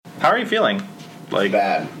How are you feeling?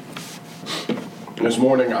 Bad. This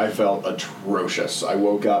morning I felt atrocious. I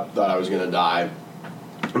woke up, thought I was going to die,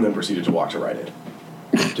 and then proceeded to walk to Rite Aid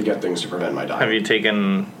to get things to prevent my dying. Have you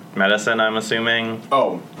taken medicine, I'm assuming?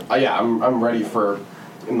 Oh, yeah, I'm ready for,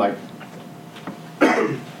 in like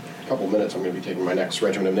a couple minutes, I'm going to be taking my next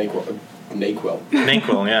regimen of NyQuil.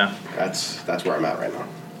 NyQuil, yeah. That's where I'm at right now.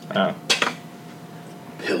 Oh.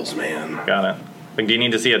 Pills, man. Got it. But do you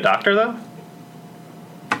need to see a doctor, though?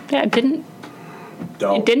 Yeah, didn't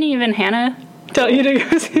even Hannah tell you to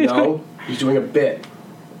go see No, he's doing a bit.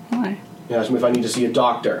 Why? He asked me if I need to see a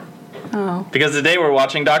doctor. Oh. Because today we're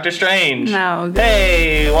watching Doctor Strange. No.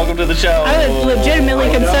 Hey, welcome to the show. I was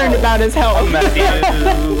legitimately concerned about his health. I'm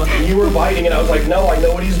Matthew. You were biting and I was like, no, I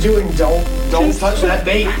know what he's doing. Don't touch that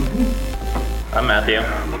bait. I'm Matthew.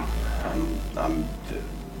 I'm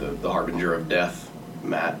the harbinger of death,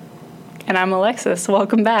 Matt. And I'm Alexis.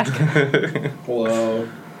 Welcome back. Hello.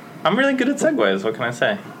 I'm really good at segues. What can I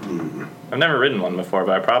say? I've never ridden one before,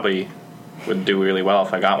 but I probably would do really well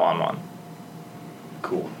if I got on one.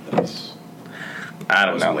 Cool. I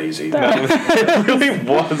don't know. Lazy. It really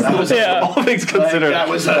was. All things considered, that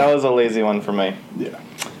was a lazy one for me.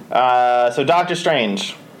 Yeah. So Doctor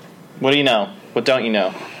Strange. What do you know? What don't you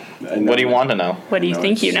know? What do you want to know? What do you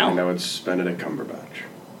think you know? I know it's Benedict Cumberbatch.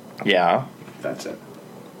 Yeah. That's it.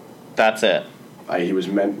 That's it. He was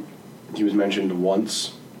mentioned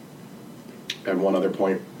once at one other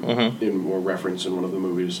point in reference in one of the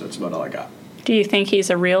movies. That's about all I got. Do you think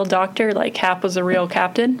he's a real doctor, like Cap was a real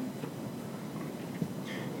captain?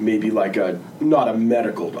 Maybe like not a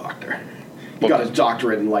medical doctor. He got his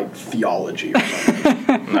doctorate in like theology or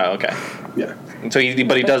something. No, okay. Yeah. So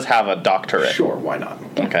but he does have a doctorate. Sure, why not?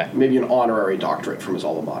 Okay. Maybe an honorary doctorate from his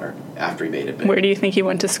alma mater after he made it big. Where do you think he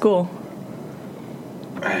went to school?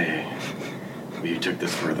 You took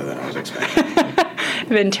this further than I was expecting.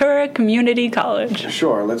 Ventura Community College.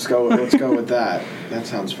 Sure, let's go with that. That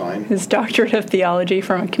sounds fine. His doctorate of theology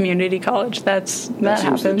from a community college. That seems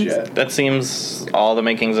happens. legit. That seems all the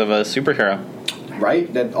makings of a superhero.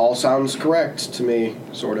 Right? That all sounds correct to me,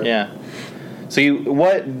 sort of. Yeah. So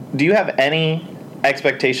do you have any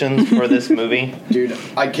expectations for this movie? Dude,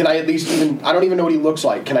 I don't even know what he looks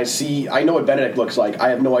like. I know what Benedict looks like. I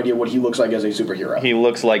have no idea what he looks like as a superhero. He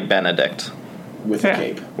looks like Benedict. With a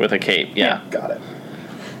cape. With a cape, yeah. Got it.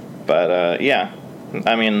 But, yeah.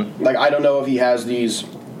 I mean... Like, I don't know if he has these...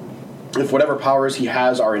 If whatever powers he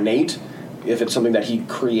has are innate, if it's something that he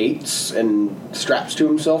creates and straps to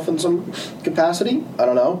himself in some capacity. I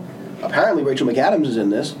don't know. Apparently Rachel McAdams is in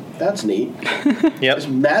this. That's neat. Yep.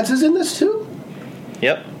 Mads is in this, too?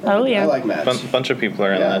 Yep. Oh, yeah. I like Mads. Bunch of people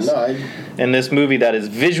are in this. In this movie that is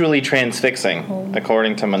visually transfixing,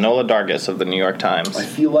 according to Manola Dargis of the New York Times. I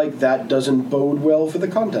feel like that doesn't bode well for the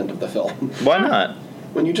content of the film. Why not?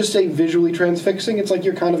 When you just say visually transfixing, it's like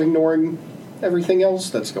you're kind of ignoring everything else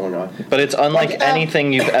that's going on. But it's unlike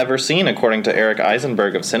anything you've ever seen, according to Eric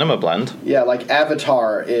Eisenberg of Cinema Blend. Yeah, like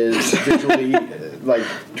Avatar is visually like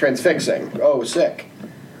transfixing. Oh, sick.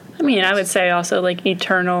 I mean, I would say also like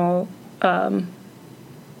Eternal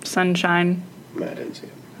Sunshine. I didn't see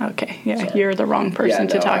it. Okay, yeah, Sorry. You're the wrong person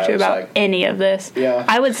to talk to about any of this. Yeah.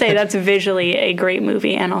 I would say that's visually a great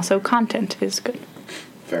movie, and also content is good.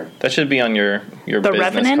 Fair. That should be on your The business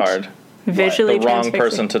Revenant? card. Visually The wrong transfixing.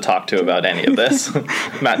 person to talk to about any of this.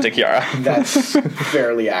 Matt DiChiara. That's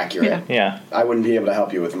fairly accurate. Yeah. I wouldn't be able to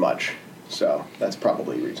help you with much, so that's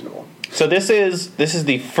probably reasonable. So this is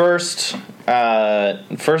the first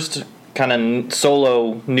kind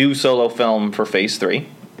of new solo film for Phase 3,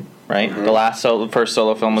 right? Mm-hmm. The first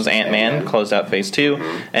solo film was Ant-Man, closed out Phase 2,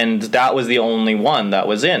 and that was the only one that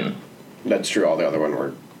was in. That's true. All the other one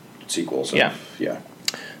were sequels. Yeah.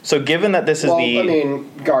 So given that this is I mean,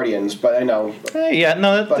 Guardians, but I know.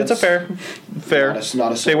 That's a fair.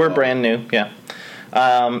 Not a they were brand new, yeah.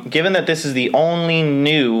 Given that this is the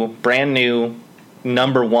only brand new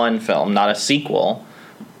 #1 film, not a sequel,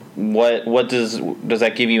 what does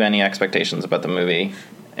that give you any expectations about the movie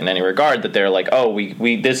in any regard? That they're like, oh,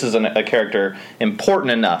 we this is a character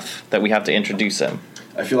important enough that we have to introduce him.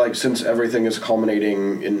 I feel like since everything is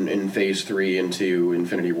culminating in Phase 3 into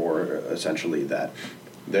Infinity War, essentially, that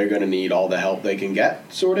they're going to need all the help they can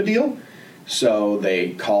get, sort of deal. So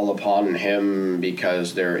they call upon him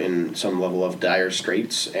because they're in some level of dire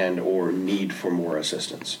straits and or need for more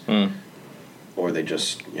assistance. Or they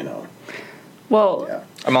just, Well, yeah.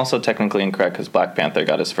 I'm also technically incorrect because Black Panther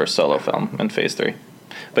got his first solo film in Phase 3.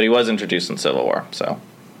 But he was introduced in Civil War, so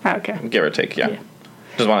okay. Give or take, yeah.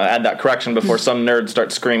 Just want to add that correction before some nerd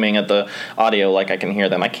starts screaming at the audio like I can hear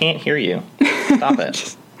them. I can't hear you. Stop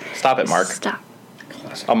it. Stop it, Mark. Stop.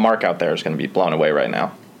 A Mark out there is going to be blown away right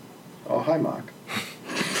now. Oh, hi, Mark.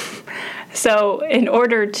 So, in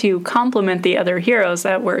order to complement the other heroes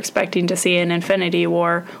that we're expecting to see in Infinity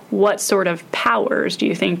War, what sort of powers do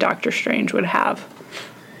you think Doctor Strange would have?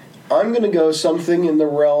 I'm going to go something in the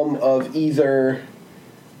realm of either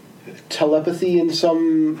telepathy,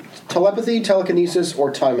 telekinesis,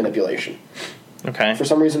 or time manipulation. Okay. For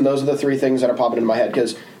some reason, those are the three things that are popping into my head,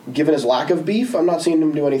 because given his lack of beef, I'm not seeing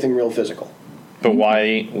him do anything real physical. But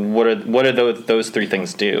why? What are those three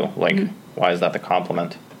things do? Like, why is that the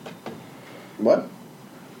complement? What?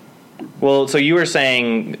 Well, so you were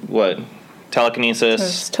saying what?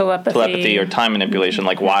 Telekinesis, telepathy, or time manipulation.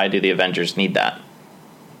 Like, why do the Avengers need that?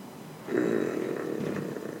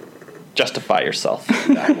 Justify yourself.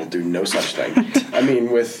 I will do no such thing. I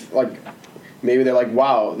mean, with, like, maybe they're like,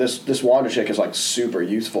 wow, this Wanda chick is, like, super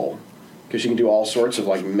useful. Because she can do all sorts of,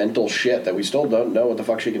 like, mental shit that we still don't know what the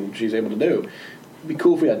fuck she's able to do. It'd be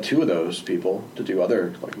cool if we had two of those people to do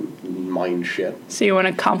other, like, mind shit. So you want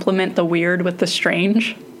to complement the weird with the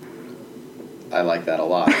strange? I like that a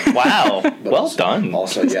lot. Wow. Well done.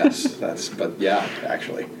 Also, yes. But yeah,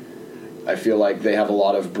 actually. I feel like they have a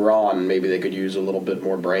lot of brawn. Maybe they could use a little bit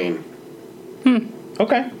more brain.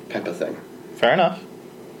 Okay. Type of thing. Fair enough.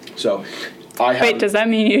 So, Wait, does that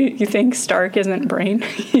mean you think Stark isn't brain?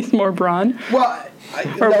 He's more brawn? Well,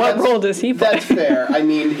 what role does he play? That's fair. I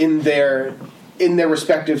mean, in their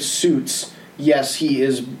respective suits, yes, he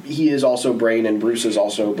is also brain, and Bruce is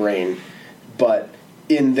also brain. But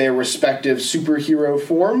in their respective superhero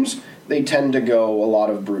forms, they tend to go a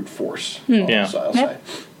lot of brute force. Yeah. I'll say.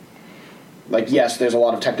 Like, yes, there's a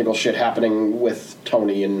lot of technical shit happening with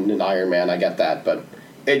Tony and Iron Man, I get that, but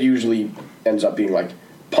it usually ends up being like,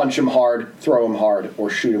 punch him hard, throw him hard, or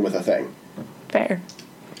shoot him with a thing. Fair.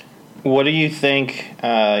 What do you think,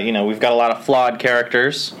 we've got a lot of flawed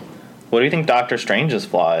characters. What do you think Doctor Strange's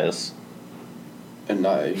flaw is? And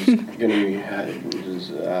he's going to be...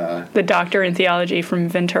 the doctor in theology from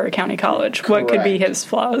Ventura County College. Correct. What could be his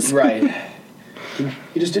flaws? Right.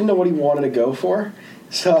 He just didn't know what he wanted to go for.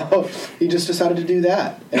 So he just decided to do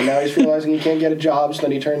that. And now he's realizing he can't get a job, so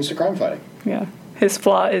then he turns to crime fighting. Yeah. His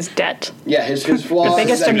flaw is debt. Yeah, his flaw the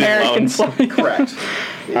biggest American flaw. Correct.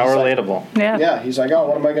 How relatable. Yeah, he's like, oh,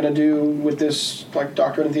 what am I going to do with this, like,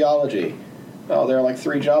 doctorate in theology? Oh, there are, like,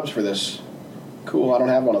 3 jobs for this. Cool, I don't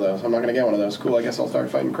have one of those. I'm not going to get one of those. Cool, I guess I'll start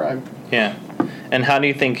fighting crime. Yeah. And how do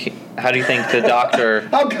you think the doctor...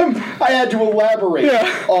 How come I had to elaborate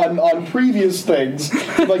on previous things,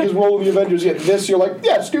 like his role in the Avengers, yet this you're like,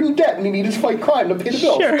 yeah, student debt, and he needed to fight crime to pay the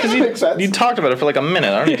bills. Sure. That makes sense. You talked about it for like a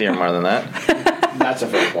minute. I don't need to hear more than that. That's a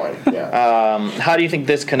fair point, yeah. How do you think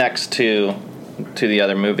this connects to the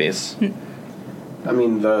other movies? I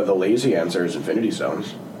mean, the lazy answer is Infinity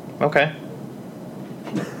Stones. Okay.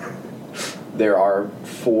 There are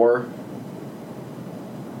 4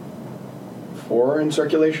 in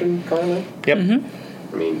circulation currently. Yep.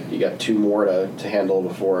 Mm-hmm. I mean, you got 2 more to handle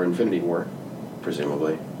before Infinity War,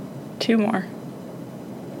 presumably. 2 more.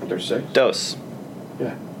 I think there's 6. Dose.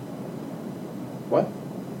 Yeah. What?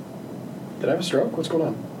 Did I have a stroke? What's going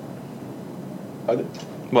on? What?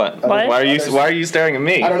 What? Why are you staring at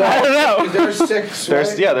me? I don't know. There's 6,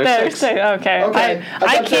 right? There's 6. Okay.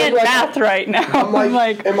 I can't math right now. I'm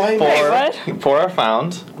like, am I... What? 4 are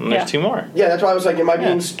found, and there's 2 more. Yeah, that's why I was like, am I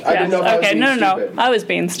being... I didn't know if I was being stupid. No. I was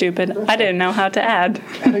being stupid. I didn't know how to add.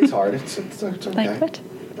 Adding's hard. It's okay. Like what?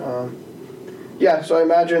 Yeah, so I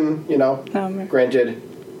imagine, granted,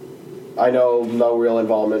 I know no real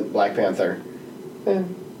involvement, Black Panther.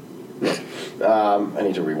 I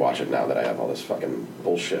need to rewatch it now that I have all this fucking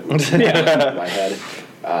bullshit in my head.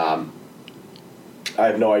 I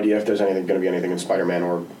have no idea if there's going to be anything in Spider-Man,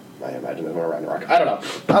 or I imagine there's one around the rock. I don't know.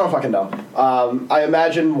 I don't fucking know. I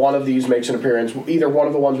imagine one of these makes an appearance, either one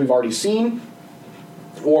of the ones we've already seen,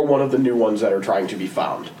 or one of the new ones that are trying to be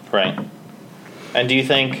found. Right. And do you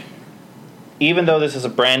think, even though this is a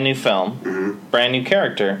brand new film, brand new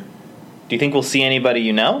character, do you think we'll see anybody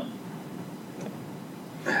you know?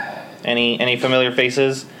 Any familiar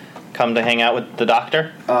faces come to hang out with the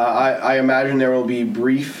Doctor? I imagine there will be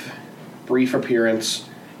brief appearance,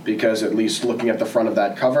 because at least looking at the front of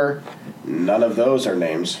that cover, none of those are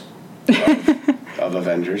names of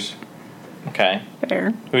Avengers. Okay.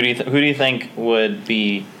 Fair. Who do you think would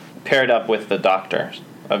be paired up with the Doctor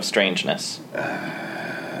of Strangeness?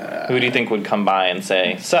 Who do you think would come by and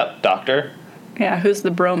say, "Sup, Doctor? Yeah, who's the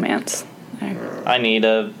bromance? I need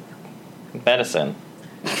a medicine."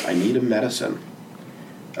 I need a medicine.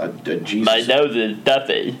 A Jesus. My nose is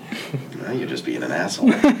stuffy. You're just being an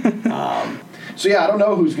asshole. So yeah, I don't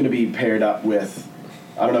know who's going to be paired up with.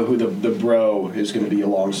 I don't know who the bro is going to be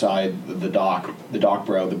alongside the doc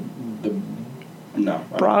bro. No.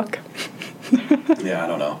 Brock. Yeah, I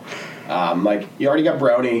don't know. Like, you already got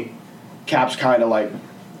Brownie. Cap's kind of, like,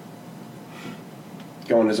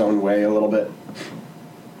 going his own way a little bit.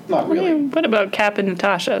 Not really. What about Cap and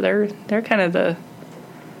Natasha? They're kind of the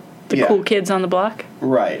cool kids on the block.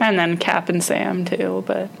 Right. And then Cap and Sam, too.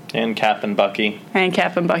 And Cap and Bucky. And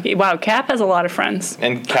Cap and Bucky. Wow, Cap has a lot of friends.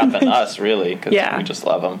 And Cap and us, really, because Yeah. we just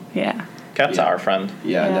love him. Yeah. Cap's our friend.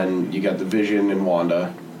 Yeah, and then you got the Vision and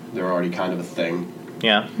Wanda. They're already kind of a thing.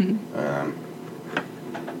 Yeah.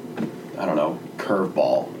 I don't know.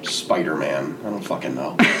 Curveball. Spider-Man. I don't fucking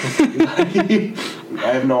know. I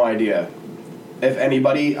have no idea. If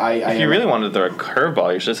anybody, If you really wanted to throw a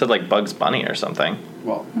curveball, you should have said, like, Bugs Bunny or something.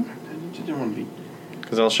 Well, I didn't want to be...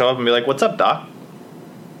 Because they'll show up and be like, what's up, Doc?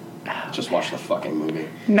 Just watch the fucking movie.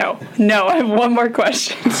 No, I have one more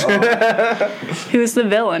question. Who's the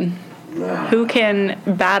villain? Who can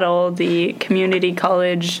battle the community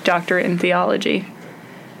college doctorate in theology?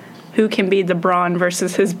 Who can be the brawn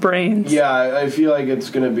versus his brains? Yeah, I feel like it's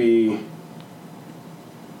going to be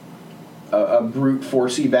a brute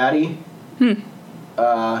forcey baddie.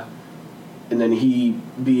 And then he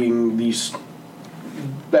being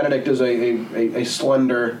Benedict is a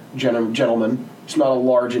slender gentleman. He's not a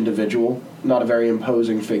large individual, not a very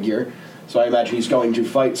imposing figure. So I imagine he's going to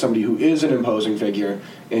fight somebody who is an imposing figure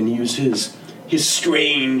and use his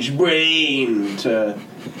strange brain to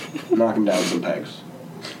knock him down some pegs.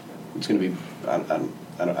 It's going to be, I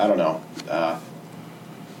don't know.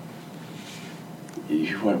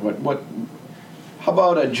 What? How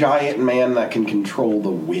about a giant man that can control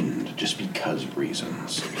the wind just because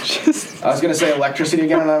reasons? I was going to say electricity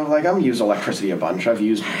again, and I'm like, I'm going to use electricity a bunch. I've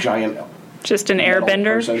used giant... Just an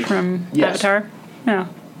airbender from Avatar? No.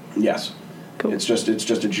 Yes. Cool. It's just a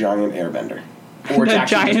giant airbender. Or it's a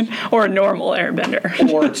giant or a normal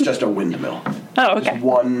airbender. Or it's just a windmill. Oh, okay.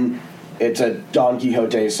 It's a Don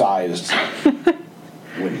Quixote-sized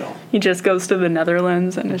windmill. He just goes to the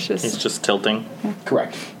Netherlands and it's just... He's just tilting. Yeah.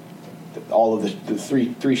 Correct. All of the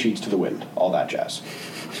three sheets to the wind, all that jazz.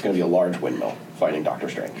 It's going to be a large windmill fighting Doctor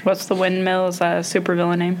Strange. What's the windmill's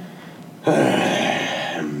supervillain name?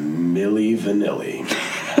 Milli Vanilli.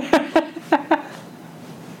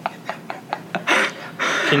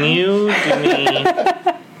 Can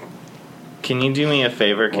you do me a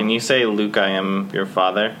favor? Can you say, Luke, I am your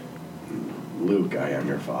father? Luke, I am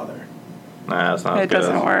your father. Nah, that's not as It good.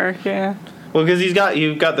 doesn't work, yeah. Well, because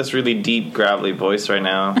you've got this really deep, gravelly voice right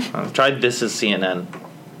now. Try This Is CNN.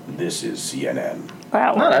 This is CNN.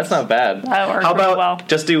 That No, works. that's not bad. That works How about really well.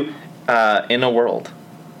 just do In a World?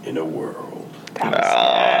 In a world That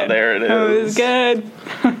was good. There it is. That was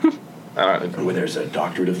good. All right. where there's a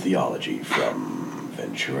doctorate of theology from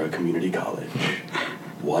Ventura Community College,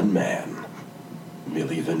 one man,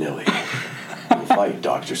 Milli Vanilli, will fight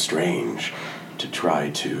Doctor Strange to try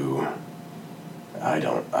to... I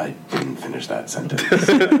didn't finish that sentence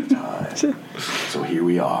at the time. So here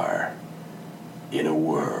we are, in a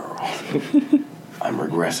world. I'm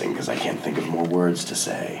regressing because I can't think of more words to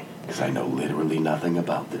say, because I know literally nothing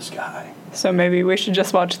about this guy. So maybe we should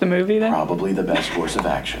just watch the movie then? Probably the best course of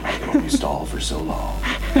action. I can only stall for so long.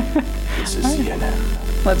 This is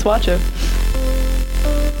CNN. Let's watch it.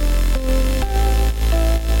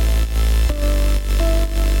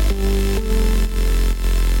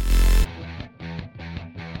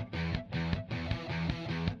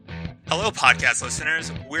 Hello, podcast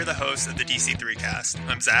listeners. We're the hosts of the DC3 Cast.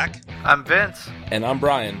 I'm Zach. I'm Vince. And I'm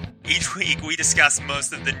Brian. Each week, we discuss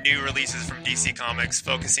most of the new releases from DC Comics,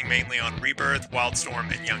 focusing mainly on Rebirth,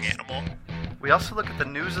 Wildstorm, and Young Animal. We also look at the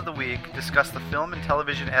news of the week, discuss the film and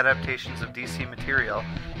television adaptations of DC material,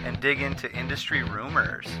 and dig into industry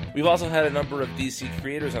rumors. We've also had a number of DC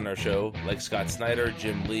creators on our show, like Scott Snyder,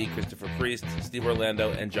 Jim Lee, Christopher Priest, Steve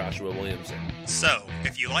Orlando, and Joshua Williamson. So,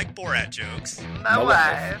 if you like Borat jokes, My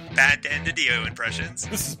wife. bad Dan DiDio impressions,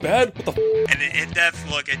 This is bad? What the and an in-depth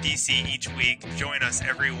look at DC each week, join us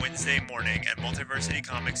every Wednesday morning at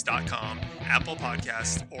multiversitycomics.com, Apple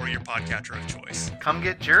Podcasts, or your podcatcher of choice. Come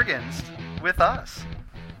get Jurgens with us.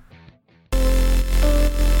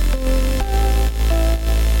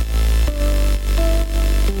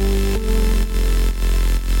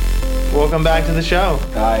 Welcome back to the show.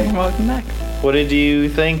 Hi. Welcome back. What did you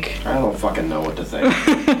think? I don't fucking know what to think.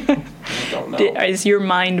 I don't know. Is your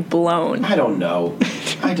mind blown? I don't know.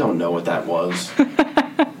 I don't know what that was.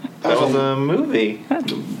 That was a movie.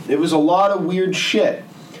 It was a lot of weird shit.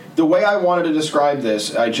 The way I wanted to describe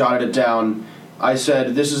this, I jotted it down. I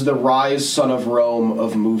said, this is the Ryse, Son of Rome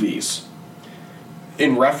of movies.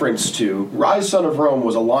 In reference to, Ryse, Son of Rome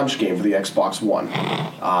was a launch game for the Xbox One,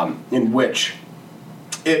 in which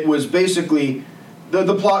it was basically,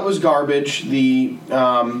 the plot was garbage, the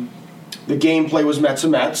The gameplay was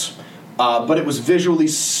Mets, but it was visually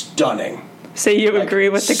stunning. So you agree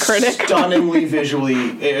with the critic? Stunningly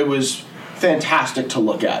visually, it was fantastic to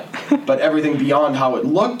look at. But everything beyond how it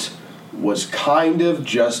looked was kind of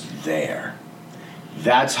just there.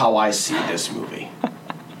 That's how I see this movie.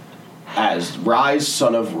 As Ryse,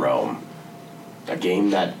 Son of Rome. A game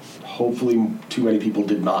that hopefully too many people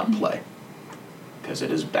did not play. Because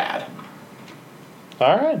it is bad.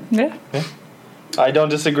 All right. Yeah. I don't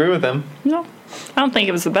disagree with him. No. I don't think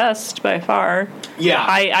it was the best by far. Yeah.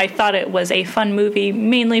 I thought it was a fun movie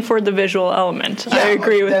mainly for the visual element. Yeah, I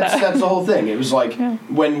agree with that. That's the whole thing. It was like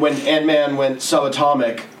when Ant-Man went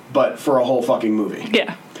subatomic, but for a whole fucking movie.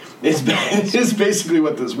 Yeah. It's basically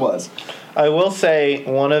what this was. I will say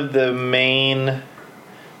one of the main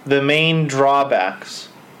drawbacks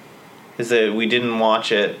is that we didn't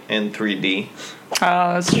watch it in 3D.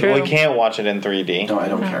 Oh, that's true. We can't watch it in 3D. No, I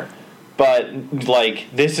don't care. But, like,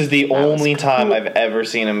 this is the only time I've ever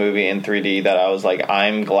seen a movie in 3D that I was like,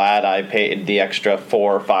 I'm glad I paid the extra $4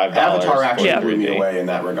 or $5. Avatar actually blew me 3D. away in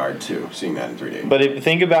that regard, too, seeing that in 3D. But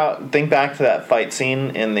think back to that fight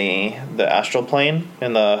scene in the astral plane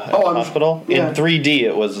in the hospital. Yeah. In 3D,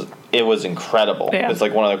 it was incredible. Yeah. It's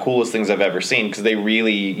like one of the coolest things I've ever seen because they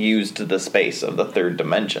really used the space of the third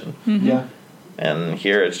dimension. Mm-hmm. Yeah. And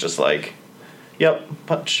here it's just like, yep,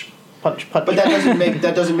 punch. But that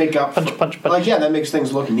doesn't make up punch, for, punch. Like, yeah, that makes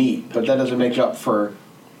things look neat, but that doesn't make up for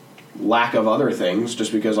lack of other things.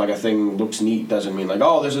 Just because, like, a thing looks neat doesn't mean, like,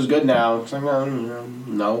 oh, this is good now. It's like,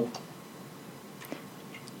 no.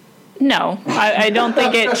 No, I don't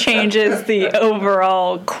think it changes the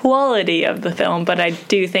overall quality of the film, but I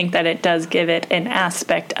do think that it does give it an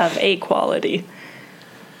aspect of a quality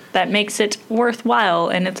that makes it worthwhile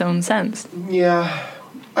in its own sense. Yeah,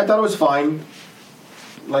 I thought it was fine.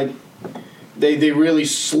 Like, they really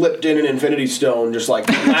slipped in an Infinity Stone just, like,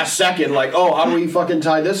 last second, like, oh, how do we fucking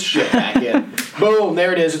tie this shit back in? Boom,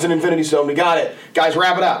 there it is, it's an Infinity Stone, we got it. Guys,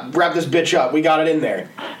 wrap it up. Wrap this bitch up, we got it in there.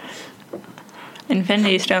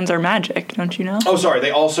 Infinity Stones are magic, don't you know? Oh, sorry,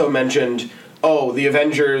 they also mentioned, the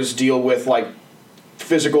Avengers deal with, like,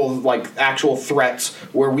 physical, like, actual threats,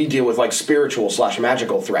 where we deal with, like,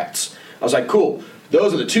 spiritual/magical threats. I was like, cool,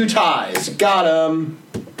 those are the two ties. Got 'em.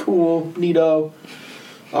 Cool, neato.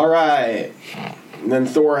 All right. And then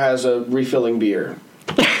Thor has a refilling beer.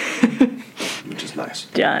 Which is nice.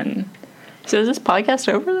 Done. So is this podcast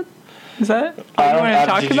over? Is that what you want to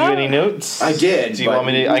talk did about? you get any notes? I did. Do you want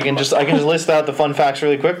me to? I can just list out the fun facts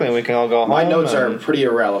really quickly, and we can all go home. My notes are pretty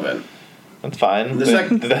irrelevant. That's fine.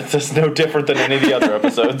 That's just no different than any of the other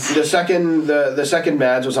episodes. The second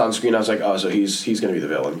Mads was on screen, I was like, oh, so he's going to be the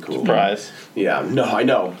villain. Cool. Surprise. Yeah. No, I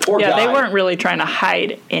know. Poor guy. They weren't really trying to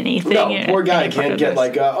hide anything. No, poor guy any part can't of get this.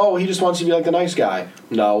 like, he just wants to be like the nice guy.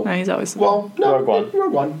 No. No, he's always Well, no.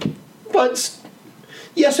 Rogue One. But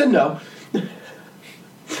yes and no.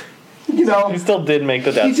 You know, He still did make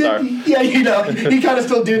the Death Star. yeah, you know, he kind of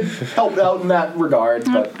still did help out in that regard.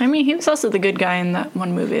 But I mean, he was also the good guy in that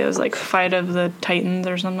one movie. It was like Fight of the Titans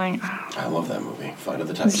or something. I love that movie, Fight of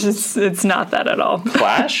the It's Titans. it's not that at all.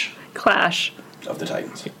 Clash? Clash. Of the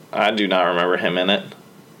Titans. I do not remember him in it.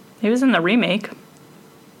 He was in the remake.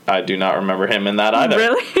 I do not remember him in that either.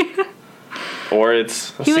 Really? Or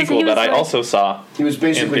it's a He was- sequel he was that I like- also saw. He was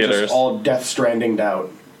basically In theaters. just all Death Stranding'd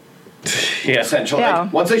out. Yeah. Essentially. Yeah.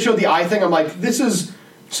 Like, once they showed the eye thing, I'm like, this is...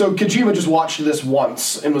 So Kojima just watched this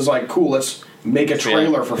once and was like, cool, let's make a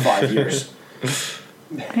trailer for 5 years.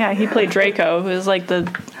 Yeah, he played Draco, who was like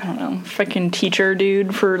the, I don't know, freaking teacher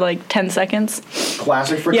dude for like 10 seconds.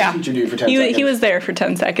 Classic freaking Yeah. teacher dude for 10 seconds. He was there for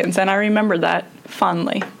 10 seconds, and I remember that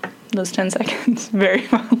fondly. Those 10 seconds. Very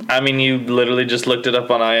fondly. I mean, you literally just looked it up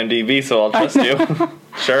on IMDb, so I'll trust you.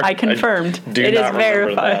 Sure. I confirmed. Do It not is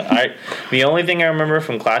remember verified. that. The only thing I remember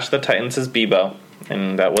from Clash of the Titans is Bebo,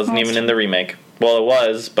 and that wasn't even in the remake. Well, it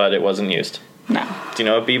was, but it wasn't used. No. Do you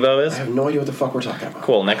know what Bebo I is? have no idea what the fuck we're talking about.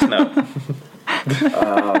 Cool, next note.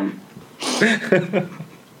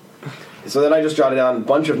 So then I just jotted down a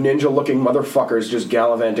bunch of ninja-looking motherfuckers just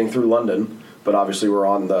gallivanting through London. But obviously we're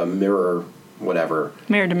on the mirror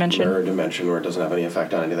Dimension. mirror dimension where it doesn't have any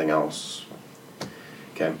effect on anything else.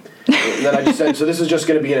 Okay. And then I just said, so this is just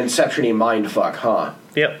going to be an Inception-y mindfuck, huh?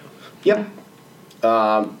 Yep. Yep.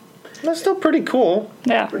 That's still pretty cool.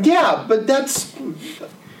 Yeah. Yeah, but that's...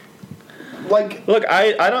 Like... Look,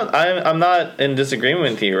 I'm not in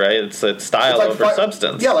disagreement with you, right? It's style It's like over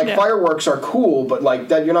substance. Yeah, like Yeah. fireworks are cool, but like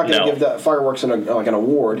that you're not going to No. give the fireworks an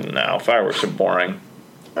award. No, fireworks are boring.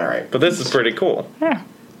 All right. But this is pretty cool. Yeah.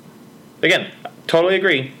 Again, totally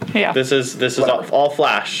agree. Yeah. This is Whatever. all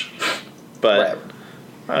Flash. But Whatever.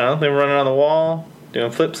 I don't know, they were running on the wall,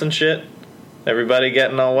 doing flips and shit. Everybody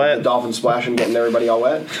getting all The wet. dolphin splashing, getting everybody all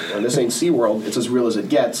wet. And this ain't SeaWorld. It's as real as it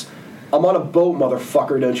gets. I'm on a boat,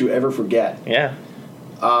 motherfucker. Don't you ever forget. Yeah.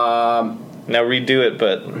 Now redo it,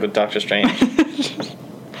 but with Doctor Strange.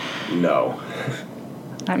 No.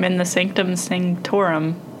 I'm in the Sanctum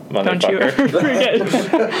Sanctorum. Don't you Motherfucker.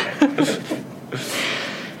 ever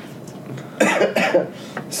forget.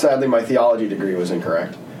 Sadly, my theology degree was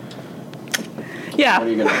incorrect. Yeah. What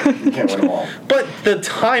are you gonna? You can't win them all. But the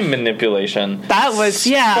time manipulation. That was,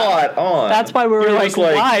 yeah. Spot on. That's why we were You're like, just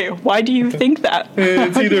why? Why do you think that?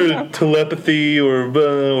 It's either telepathy or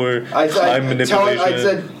time manipulation. I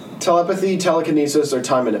said telepathy, telekinesis, or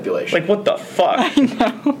time manipulation. Like, what the fuck?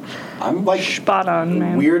 I'm like Spot on,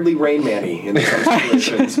 man. weirdly Rain Man-y in some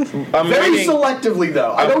situations. I'm Very waiting. selectively,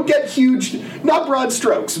 though. I don't get huge, not broad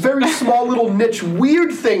strokes, very small little niche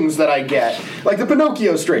weird things that I get. Like the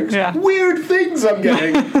Pinocchio strings. Yeah. Weird things I'm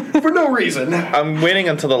getting for no reason. I'm waiting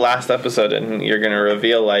until the last episode, and you're gonna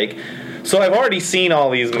reveal like. So I've already seen all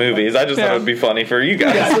these movies. I just thought it would be funny for you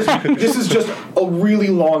guys. Yeah, this is just a really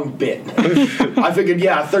long bit. I figured,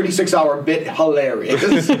 36-hour bit,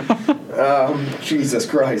 hilarious. Jesus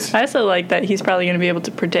Christ. I also like that he's probably going to be able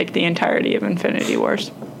to predict the entirety of Infinity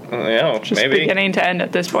Wars. Yeah, Just maybe. beginning to end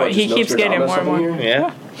at this point. What, He just keeps getting Nostradamus more and more. up in here?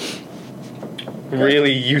 Yeah.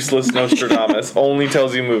 Really useless Nostradamus. Only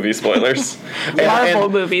tells you movie spoilers. Marvel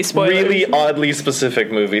movie spoilers. Really oddly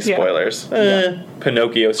specific movie Yeah. spoilers.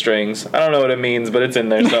 Pinocchio strings. I don't know what it means, but it's in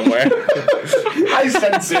there somewhere. I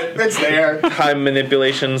sense it. It's there. Time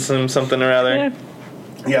manipulation, something or other. Yeah.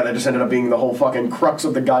 Yeah, that just ended up being the whole fucking crux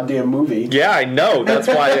of the goddamn movie. Yeah, I know. That's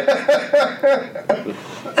why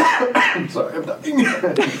I'm sorry, I'm dying.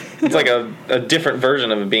 it's like a different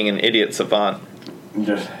version of being an idiot savant.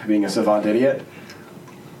 Just being a savant idiot.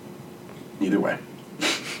 Either way.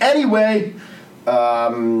 Anyway,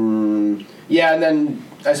 yeah, and then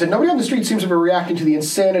I said, nobody on the street seems to be reacting to the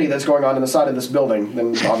insanity that's going on the side of this building.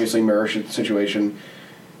 Then, obviously, mirror situation.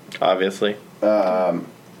 Obviously.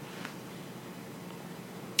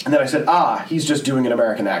 And then I said, he's just doing an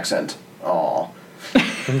American accent. Aw.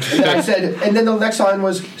 And then I said, and then the next line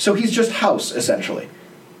was, so he's just House, essentially.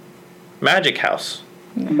 Magic House.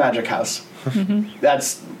 Magic House.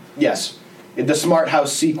 That's, yes. The Smart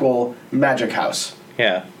House sequel, Magic House.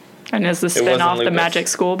 Yeah. And is the wasn't spin-off the Lupus. Magic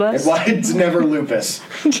School Bus? It's never lupus.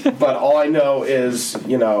 But all I know is,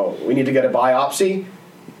 we need to get a biopsy,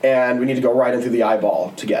 and we need to go right into the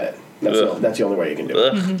eyeball to get it. That's the only way you can do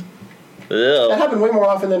it. Ugh. That Ugh. happened way more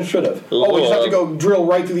often than it should have. Oh, we just have to go drill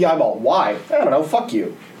right through the eyeball. Why? I don't know. Fuck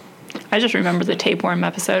you. I just remember the tapeworm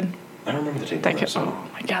episode. I don't remember the tape. Oh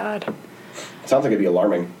my god. Sounds like it'd be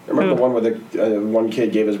alarming. I remember the one where the one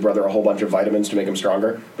kid gave his brother a whole bunch of vitamins to make him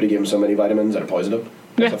stronger, but he gave him so many vitamins that it poisoned him.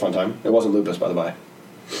 That's Yeah. a fun time. It wasn't lupus, by the by.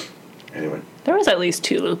 Anyway. There was at least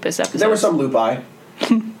 2 lupus episodes. There were some lupi.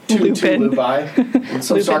 Two Lupin. lupi. And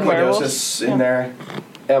some Lupin sarcoidosis werewolves. in there.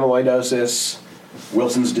 Amyloidosis.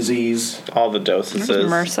 Wilson's disease. All the doses. There's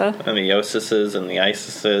MRSA. And the osises and the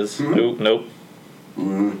isises. Ooh, nope.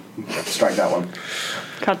 Strike that one.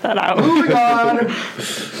 Cut that out. Moving on.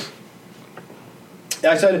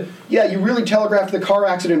 I said, yeah, you really telegraphed the car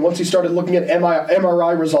accident once he started looking at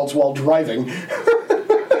MRI results while driving.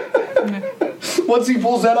 Once he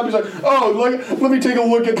pulls that up, he's like, oh, let me take a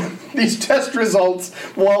look at these test results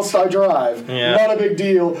whilst I drive. Yeah. Not a big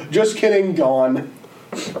deal. Just kidding, gone.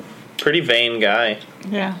 Pretty vain guy.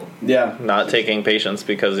 Yeah. Yeah. Not taking patients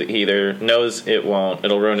because he either knows it'll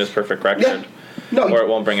ruin his perfect record, Yeah. No. or it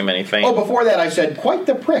won't bring him any fame. Oh, before that I said, quite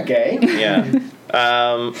the prick, eh? Yeah.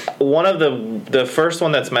 One of the first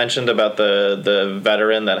one that's mentioned about the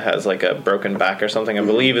veteran that has like a broken back or something, I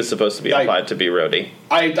believe is supposed to be applied to be Rhodey.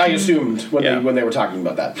 I assumed when Yeah. they were talking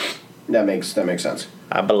about that. That makes sense.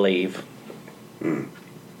 I believe. I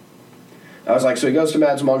was like, so he goes to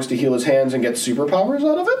Mads Monks to heal his hands and gets superpowers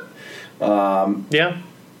out of it? Yeah.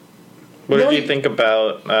 What No, did you think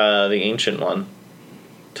about the ancient one?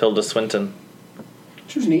 Tilda Swinton.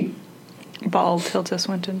 Which was neat. Bald Tilda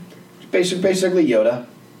Swinton. Basically Yoda.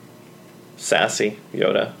 Sassy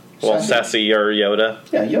Yoda. Well, Sassy. sassier Yoda.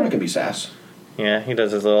 Yeah, Yoda can be sass. Yeah, he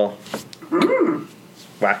does his little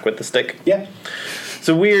whack with the stick. Yeah.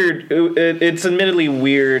 So weird. It's admittedly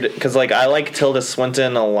weird because like I like Tilda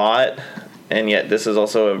Swinton a lot, and yet this is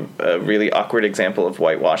also a really awkward example of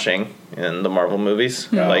whitewashing in the Marvel movies.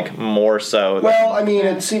 Oh. Like more so than Well, I mean,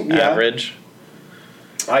 it seemed average.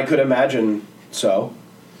 I could imagine so.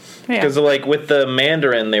 Yeah. Because like with the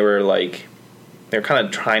Mandarin, they were kind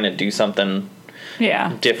of trying to do something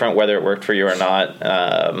Yeah. different, whether it worked for you or not.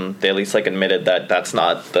 They at least like admitted that that's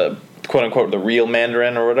not the quote unquote the real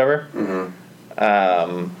Mandarin or whatever.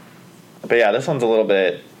 But yeah, this one's a little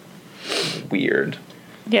bit weird.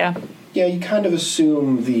 Yeah. Yeah, you kind of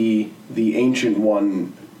assume the Ancient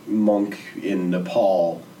One monk in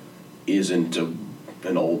Nepal isn't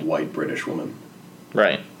an old white British woman.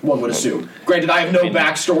 Right. One would assume. Granted, I have no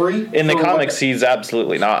backstory. In the for comics, he's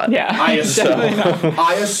absolutely not. Yeah. I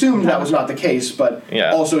assumed that was not the case, but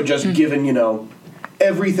also just given,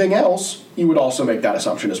 everything else, you would also make that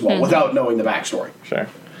assumption as well, without knowing the backstory. Sure.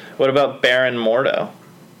 What about Baron Mordo?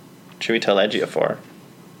 Chiwetel Ejiofor.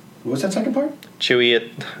 What was that second part?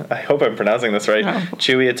 I hope I'm pronouncing this right. No.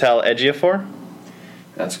 Chiwetel Ejiofor?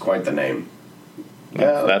 That's quite the name.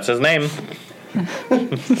 That's his name.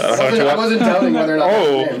 I wasn't doubting whether or not that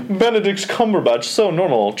was his name. Benedict Cumberbatch, so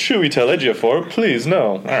normal. Chiwetel Ejiofor, please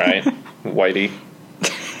no. All right, Whitey.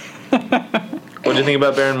 What do you think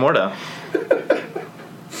about Baron Mordo?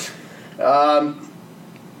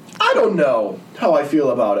 I don't know how I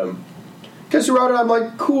feel about him. Because throughout it, I'm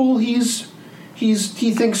like, cool. He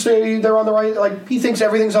thinks they're on the right. Like, he thinks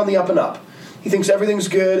everything's on the up and up. He thinks everything's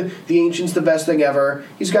good. The Ancient's the best thing ever.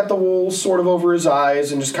 He's got the wool sort of over his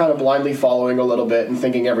eyes and just kind of blindly following a little bit and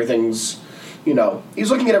thinking everything's,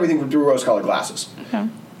 he's looking at everything through rose-colored glasses. Okay.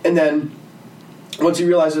 And then once he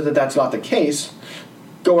realizes that that's not the case,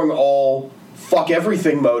 going all fuck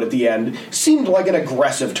everything mode at the end seemed like an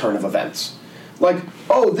aggressive turn of events. Like,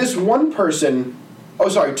 this one person...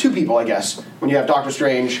 two people, I guess, when you have Doctor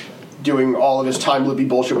Strange doing all of his time loopy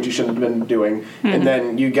bullshit, which he shouldn't have been doing, and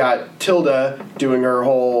then you got Tilda doing her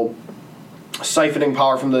whole siphoning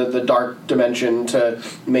power from the dark dimension to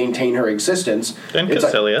maintain her existence. And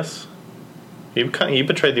Caecilius. He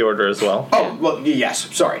betrayed the Order as well. Oh, well,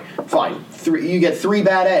 yes, sorry. Fine. You get 3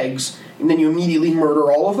 bad eggs, and then you immediately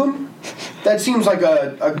murder all of them? That seems like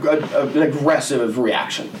an aggressive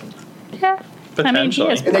reaction. Yeah. I mean, he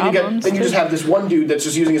has and then you just have this one dude that's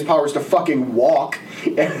just using his powers to fucking walk.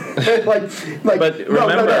 But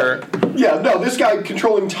remember... this guy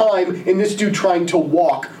controlling time and this dude trying to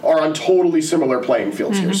walk are on totally similar playing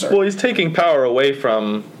fields here, sir. Well, he's taking power away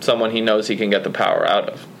from someone he knows he can get the power out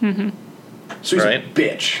of. Mm-hmm. So he's a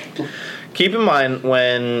bitch. Keep in mind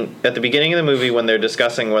at the beginning of the movie, when they're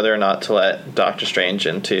discussing whether or not to let Doctor Strange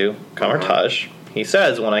into Kamar-Taj, he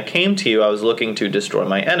says, "When I came to you, I was looking to destroy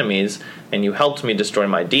my enemies, and you helped me destroy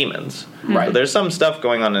my demons." Right. So there's some stuff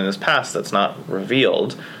going on in his past that's not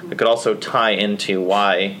revealed that could also tie into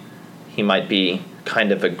why he might be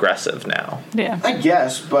kind of aggressive now. Yeah. I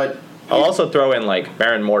guess, but... I'll also throw in,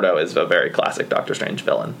 Baron Mordo is a very classic Doctor Strange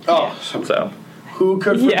villain. Oh. So... Who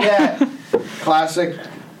could forget? Classic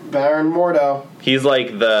Baron Mordo. He's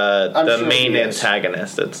like the main he is.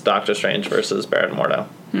 antagonist. It's Doctor Strange versus Baron Mordo.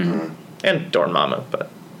 Mm-hmm. And Dormammu,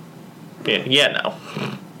 but... no.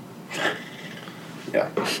 Yeah.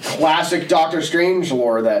 Classic Doctor Strange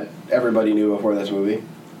lore that everybody knew before this movie.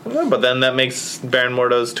 Yeah, but then that makes Baron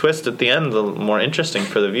Mordo's twist at the end a little more interesting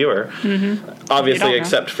for the viewer. Mm-hmm. Obviously,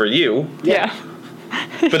 except for you. Yeah.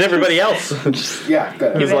 But everybody else. Yeah,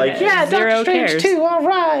 good. He's like, yeah, Doctor Strange too,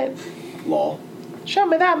 alright. Lol. Show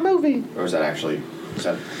me that movie. Or is that actually...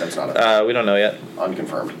 that's not a... we don't know yet.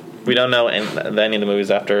 Unconfirmed. We don't know any of the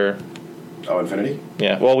movies after... Oh, Infinity?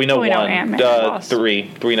 Yeah, well, we know We one. know Ant-Man and Wasp.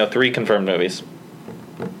 3. We know 3 confirmed movies.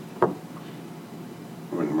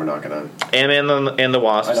 We're not gonna... Ant-Man and the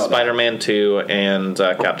Wasp, I know that. Spider-Man 2, and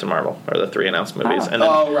Captain Marvel are the 3 announced movies. And then,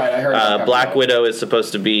 right, I heard about Captain Black Marvel. Widow is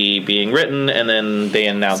supposed to be being written, and then they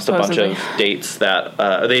announced a bunch of dates that...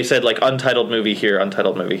 they said, untitled movie here,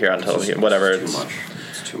 untitled movie here, untitled here, whatever. It's too much.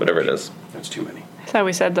 It's too whatever much. it is. That's too many. I thought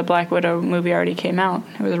we said the Black Widow movie already came out.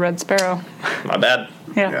 It was Red Sparrow. My bad.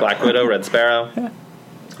 Yeah. Black Widow, Red Sparrow. Yeah.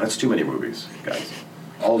 That's too many movies, guys.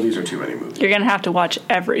 All of these are too many movies. You're going to have to watch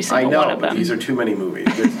every single one of but them. these are too many movies.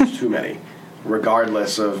 There's too many.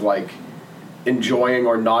 Regardless of, enjoying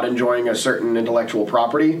or not enjoying a certain intellectual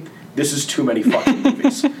property, this is too many fucking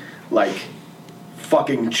movies.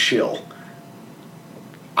 Fucking chill.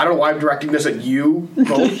 I don't know why I'm directing this at you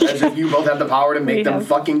both, as if you both have the power to make them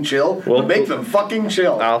fucking chill. Well, make them fucking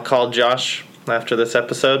chill. I'll call Josh after this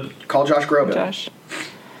episode. Call Josh Groban. Josh.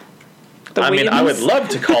 I would love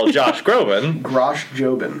to call Josh Groban. Grosh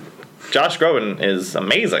Jobin. Josh Groban is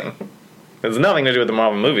amazing. It has nothing to do with the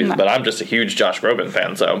Marvel movies, but I'm just a huge Josh Groban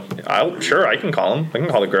fan, so I can call him. I can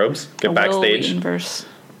call the Grobes. Get backstage.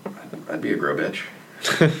 I'd be a Grobitch.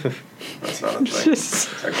 That's not a thing.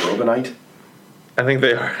 A Grobanite? I think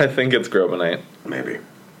they are. I think it's Grobanite. Maybe.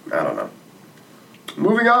 I don't know.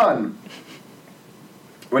 Moving on.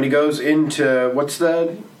 When he goes into what's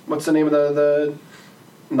the name of the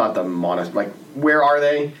not the monastery, where are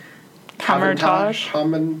they? Kamar-Taj.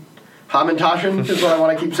 Hamantashen is what I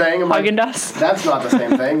want to keep saying. Haagen-Dazs. That's not the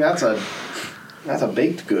same thing. That's a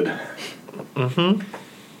baked good. Mm-hmm.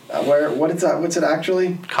 What's it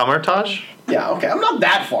actually? Cumberbatch? Yeah, okay. I'm not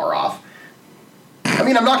that far off. I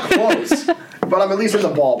mean, I'm not close, but I'm at least in the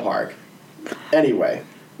ballpark. Anyway,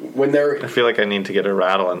 when they're... I feel like I need to get a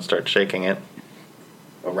rattle and start shaking it.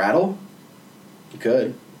 A rattle? You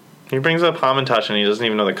could. He brings up Hamantash and he doesn't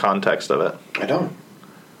even know the context of it. I don't.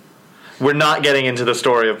 We're not getting into the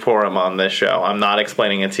story of Purim on this show. I'm not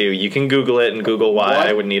explaining it to you. You can Google it and Google why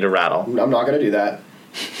I would need a rattle. I'm not going to do that.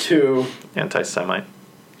 2. Anti-Semite.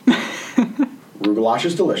 Rugulash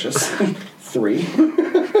is delicious. 3.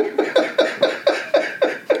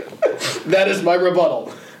 That is my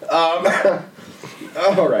rebuttal. All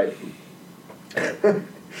right.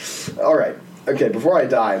 All right. Okay, before I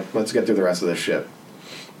die, let's get through the rest of this shit.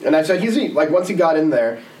 And I said, once he got in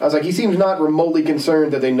there, I was like, he seems not remotely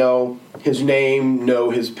concerned that they know his name, know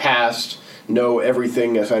his past, know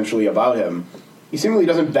everything essentially about him. He seemingly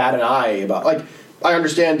doesn't bat an eye about, I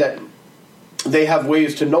understand that they have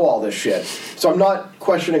ways to know all this shit. So I'm not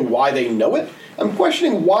questioning why they know it. I'm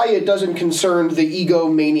questioning why it doesn't concern the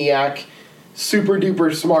egomaniac, super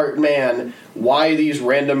duper smart man, why these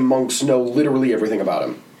random monks know literally everything about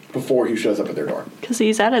him before he shows up at their door. Because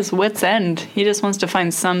he's at his wit's end. He just wants to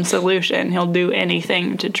find some solution. He'll do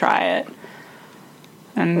anything to try it.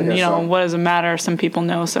 And, what does it matter if some people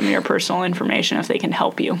know some of your personal information if they can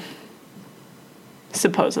help you?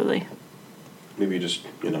 Supposedly. Maybe he just,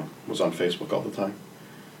 was on Facebook all the time.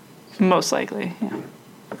 Most likely, yeah.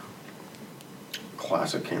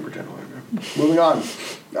 Classic Cambridge Analytica. Moving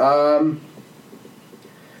on.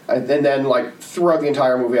 And then, throughout the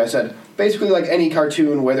entire movie, I said, basically, like any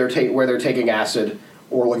cartoon where they're taking acid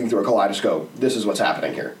or looking through a kaleidoscope, this is what's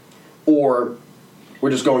happening here. Or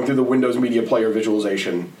we're just going through the Windows Media Player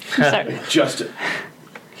visualization.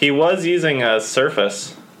 He was using a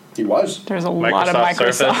Surface. He was. There's a lot of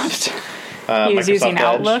Microsoft. He was using Edge.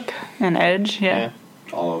 Outlook and Edge, yeah.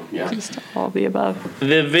 Just all the above.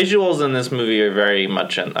 The visuals in this movie are very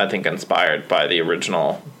much, I think, inspired by the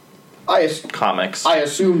original comics. I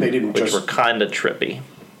assume they didn't which were kind of trippy.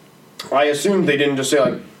 I assume they didn't just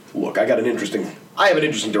say, look, I have an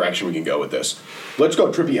interesting direction we can go with this. Let's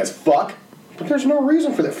go trippy as fuck. But there's no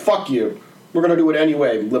reason for that. Fuck you. We're going to do it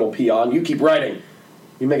anyway, little peon. You keep writing.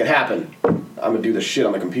 You make it happen. I'm going to do this shit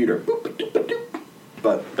on the computer.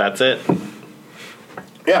 But that's it.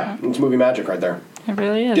 Yeah, it's movie magic right there. It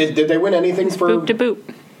really is. Did they win anything for boop to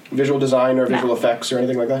boop. Visual design or visual effects or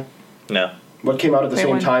anything like that? No. What came out at the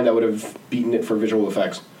same time that would have beaten it for visual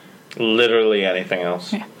effects? Literally anything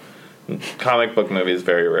else. Yeah. Comic book movies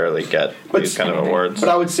very rarely get these kind of awards. But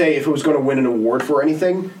I would say if it was going to win an award for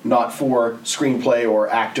anything, not for screenplay or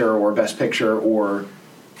actor or best picture or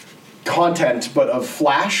content, but of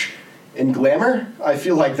flash and glamour, I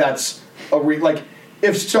feel like that's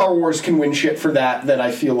if Star Wars can win shit for that, then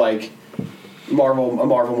I feel like a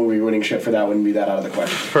Marvel movie winning shit for that wouldn't be that out of the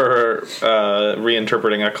question. For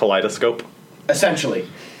reinterpreting a kaleidoscope? Essentially.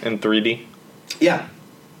 In 3D? Yeah.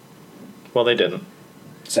 Well, they didn't.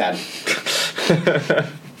 Sad.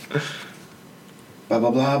 Blah,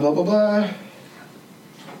 blah, blah, blah, blah, blah.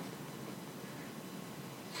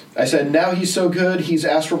 I said, now he's so good, he's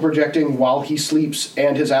astral projecting while he sleeps,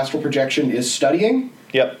 and his astral projection is studying?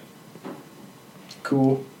 Yep.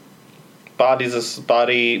 Cool. Body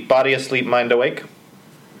asleep, mind awake.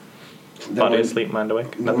 Body asleep, mind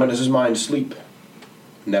awake. When does his mind sleep?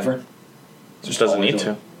 Never. Just doesn't need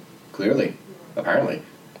to. Clearly. Apparently.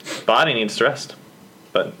 Body needs to rest,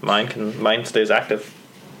 but mind stays active.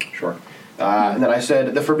 Sure. And then I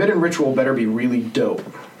said, the forbidden ritual better be really dope.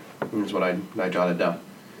 That's what I jotted down.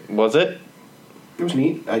 Was it? It was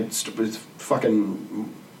neat. It's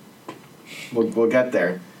fucking... We'll get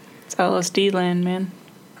there. It's LSD land, man.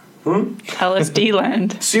 Hmm? LSD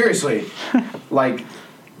land. Seriously.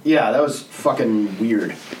 Yeah, that was fucking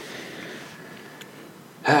weird.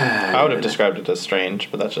 I would have described it as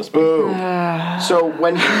strange, but that's just... Boo. So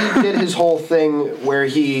when he did his whole thing where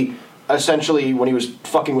he essentially, when he was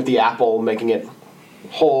fucking with the apple, making it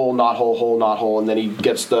whole, not whole, and then he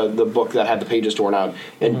gets the book that had the pages torn out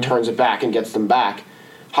and turns it back and gets them back,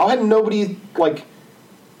 how had nobody,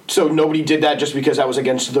 so nobody did that just because that was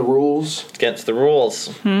against the rules? Against the rules.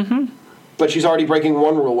 Mm-hmm. But she's already breaking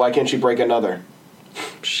one rule, why can't she break another?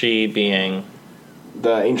 She being?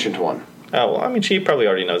 The ancient one. Oh, well, I mean, she probably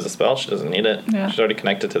already knows the spell. She doesn't need it. Yeah. She's already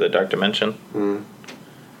connected to the dark dimension.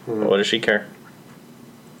 What does she care?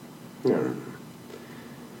 Yeah.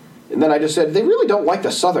 And then I just said, they really don't like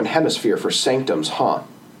the southern hemisphere for sanctums, huh?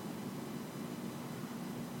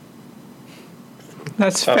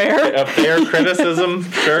 That's fair. A fair criticism,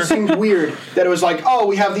 sure. It seemed weird that it was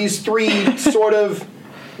we have these three sort of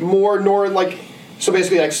more So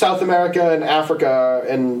basically, like, South America and Africa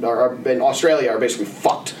and Australia are basically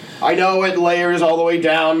fucked. I know it layers all the way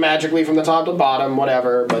down magically from the top to bottom,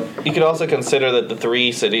 whatever, but... You could also consider that the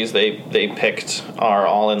 3 cities they picked are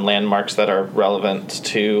all in landmarks that are relevant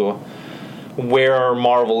to where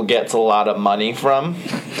Marvel gets a lot of money from.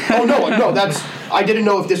 Oh, no, that's... I didn't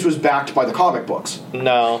know if this was backed by the comic books.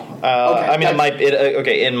 No. Okay, I mean, it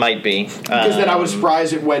might be. Because then I was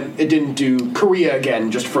surprised it didn't do Korea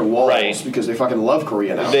again just for lulz, right. Because they fucking love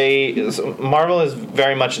Korea now. Marvel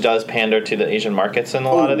very much does pander to the Asian markets in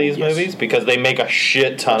a lot of these movies because they make a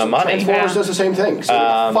shit ton of money. Transformers does the same thing. So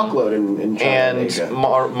a fuckload in China and Asia.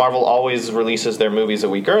 Marvel always releases their movies a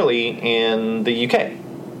week early in the UK.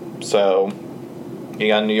 So... You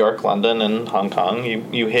got New York, London, and Hong Kong.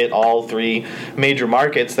 You hit all 3 major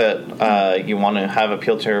markets that you want to have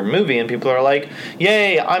appeal to your movie, and people are like,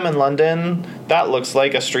 yay, I'm in London. That looks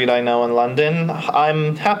like a street I know in London.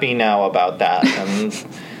 I'm happy now about that. And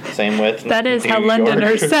same with That is New how York.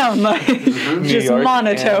 Londoners sound like. Just York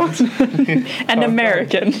monotone. And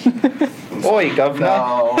American. Oi, governor.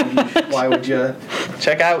 No, why would you...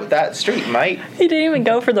 Check out that street, mate. He didn't even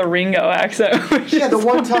go for the Ringo accent. Yeah, the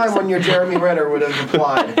one time when your Jeremy Renner would have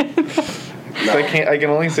applied. No. I can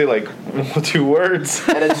only say, 2 words.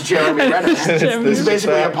 And it's Jeremy Renner. He's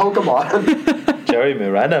basically a Pokemon. Jeremy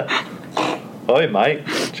Renner. Oi, mate.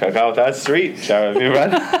 Check out that street, Jeremy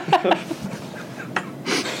Renner.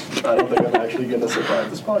 I don't think I'm actually going to survive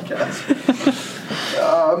this podcast.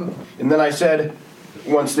 And then I said...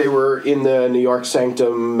 Once they were in the New York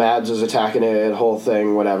sanctum, Mads is attacking it, whole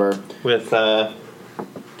thing, whatever. With,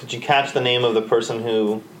 did you catch the name of the person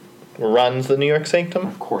who runs the New York sanctum?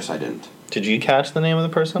 Of course I didn't. Did you catch the name of the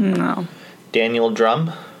person? No. Daniel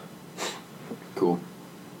Drum. Cool.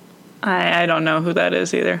 I don't know who that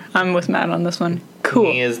is either. I'm with Matt on this one.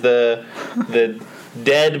 Cool. He is the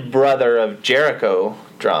dead brother of Jericho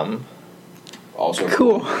Drum. Also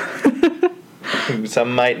cool. Who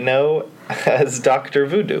some might know as Dr.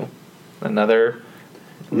 Voodoo, another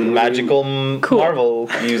magical Marvel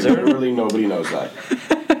user. Literally nobody knows that.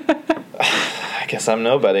 I guess I'm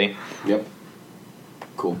nobody. Yep.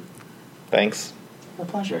 Cool. Thanks. My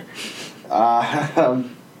pleasure.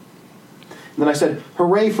 Then I said,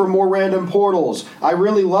 hooray for more random portals. I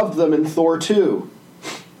really loved them in Thor 2.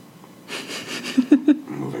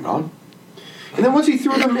 Moving on. And then once he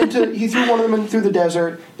threw one of them in through the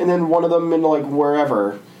desert, and then one of them into,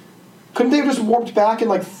 wherever. Couldn't they have just warped back in,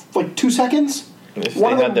 2 seconds? If they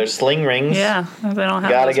had their sling rings. Yeah, they don't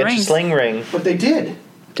have Gotta those get rings. your sling ring. But they did.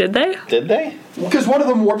 Did they? Did they? Because one of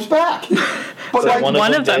them warps back. But, So one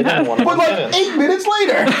of them did and one of them didn't. 8 minutes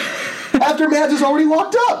later, after Mads is already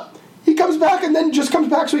locked up. He comes back and then just comes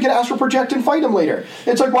back so he can astral project and fight him later.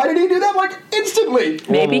 It's why did he do that? Instantly.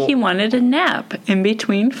 Maybe he wanted a nap in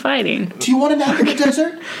between fighting. Do you want a nap in the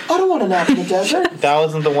desert? I don't want a nap in the desert. That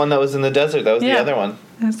wasn't the one that was in the desert. That was the other one.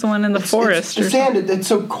 That's the one in the forest. The sand, it's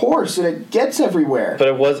so coarse and it gets everywhere. But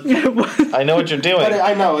it was... I know what you're doing. But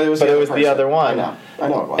I know, it was the other one. I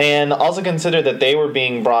know it was. And also consider that they were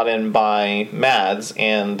being brought in by Mads,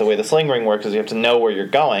 and the way the sling ring works is you have to know where you're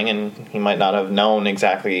going, and he might not have known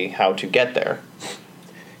exactly how to get there.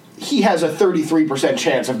 He has a 33%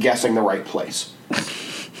 chance of guessing the right place.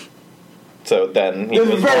 So then he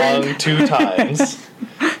was wrong 2 times.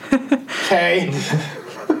 Okay.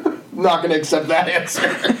 Not going to accept that answer.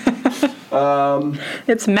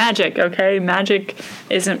 It's magic, okay? Magic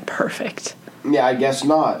isn't perfect. Yeah, I guess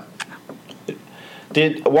not.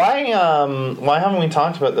 Why haven't we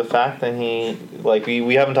talked about the fact that he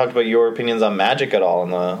we haven't talked about your opinions on magic at all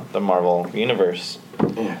in the Marvel universe?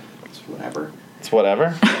 Yeah, it's whatever. It's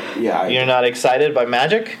whatever. Yeah, you're not excited by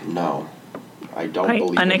magic? No, I don't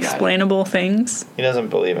believe unexplainable in things. He doesn't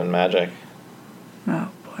believe in magic. Oh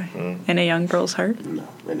boy, in a young girl's heart. No,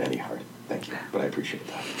 in any heart. Thank you, but I appreciate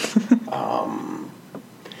that.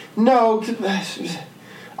 No.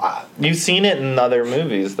 You've seen it in other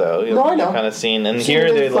movies, though. No, I know. Kind of seen, and I've here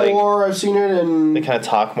seen it they in Thor, I've seen it in. They kind of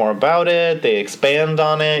talk more about it. They expand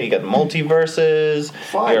on it. You got multiverses.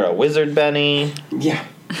 Fine. You're a wizard, Benny. Yeah.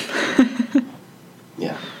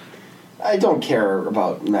 Yeah. I don't care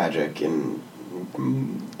about magic in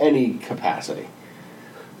any capacity.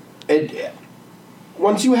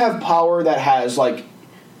 Once you have power that has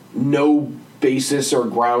no basis or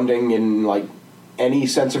grounding in any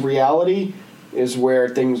sense of reality, is where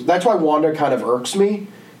things... That's why Wanda kind of irks me,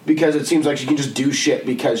 because it seems like she can just do shit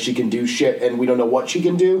because she can do shit and we don't know what she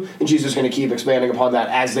can do, and she's just going to keep expanding upon that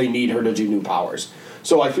as they need her to do new powers.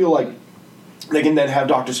 So I feel like they can then have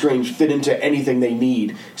Doctor Strange fit into anything they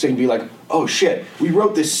need. So they can be like, oh shit, we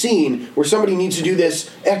wrote this scene where somebody needs to do this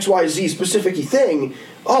XYZ specific thing.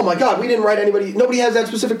 Oh my god, we didn't write anybody, nobody has that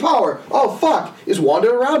specific power. Oh fuck, is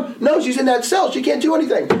Wanda around? No, she's in that cell, she can't do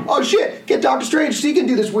anything. Oh shit, get Doctor Strange so he can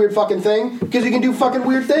do this weird fucking thing, because he can do fucking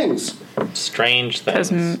weird things. Strange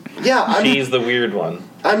things. Yeah, she's the weird one.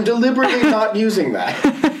 I'm deliberately not using that.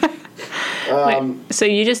 Wait, so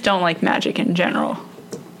you just don't like magic in general?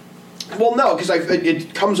 Well, no, because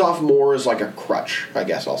it comes off more as like a crutch, I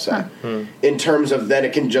guess I'll say. In terms of then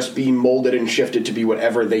it can just be molded and shifted to be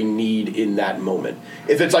whatever they need in that moment.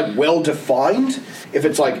 If it's like well-defined, if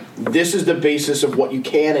it's like this is the basis of what you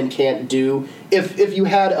can and can't do, if you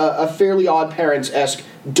had a Fairly Odd Parents-esque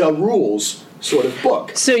The Rules sort of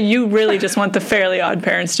book. So you really just want the Fairly Odd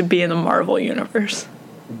Parents to be in the Marvel Universe?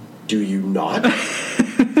 Do you not?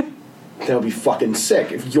 That would be fucking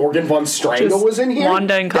sick. If Jorgen von Strangle was in here,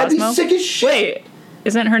 Wanda and Cosmo? that'd be sick as shit. Wait,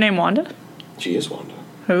 isn't her name Wanda? She is Wanda.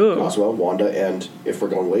 Ooh. Cosmo, Wanda, and if we're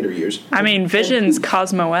going later years... I mean, Vision's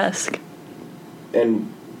Cosmo-esque.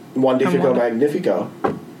 And Wandifico Magnifico.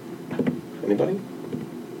 Anybody?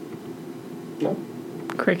 No?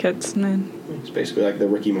 Crickets, man. It's basically like the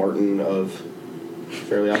Ricky Martin of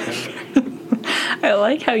Fairly Odd Parents. I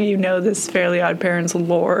like how you know this Fairly Odd Parents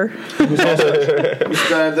lore. He was the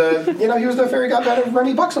fairy godfather of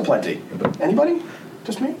Remy Bucks Aplenty. Anybody?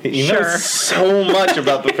 Just me? You Sure. know so much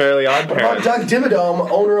about the Fairly Odd What about Parents. Doug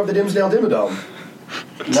Dimmadome, owner of the Dimsdale Dimmadome?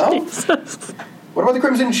 No? Jesus. What about the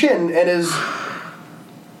Crimson Chin and his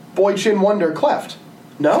boy Chin Wonder Cleft?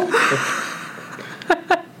 No?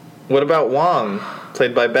 What about Wong,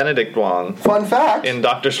 played by Benedict Wong Fun fact. in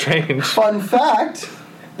Doctor Strange? Fun fact.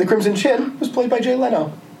 The Crimson Chin was played by Jay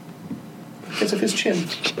Leno. Because of his chin.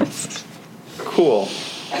 Cool.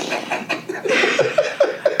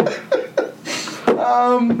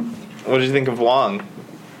 What did you think of Wong?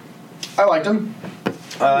 I liked him.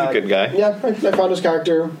 He's a good guy. Yeah, I found his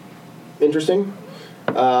character interesting.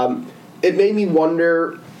 It made me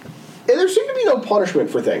wonder... There seemed to be no punishment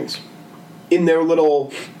for things in their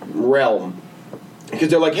little realm. Because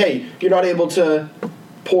they're like, hey, you're not able to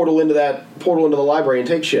portal into the library and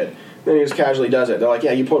take shit. Then he just casually does it. They're like,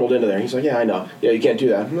 yeah, you portaled into there. He's like, yeah, I know. Yeah, you can't do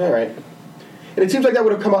that. All right. And it seems like that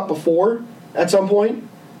would have come up before at some point.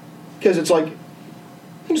 Because it's like,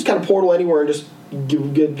 you just kind of portal anywhere and just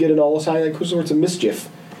get in all sorts of mischief.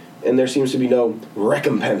 And there seems to be no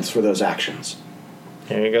recompense for those actions.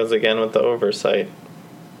 Here he goes again with the oversight.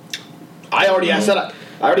 I already said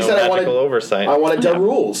I wanted oversight. I wanted the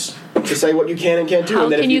rules to say what you can and can't do. How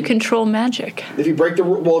and then can you control magic? If you break the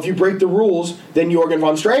rules, then Jorgen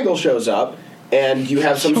von Strangle shows up, and you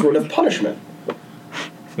have some sort of punishment.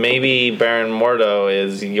 Maybe Baron Mordo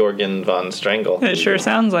is Jorgen von Strangle. It sure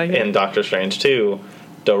sounds like it. In Doctor Strange 2,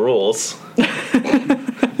 the rules.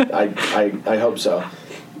 I hope so.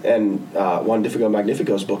 And Wandifico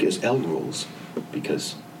Magnifico's book is L Rules,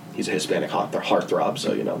 because he's a Hispanic heartthrob,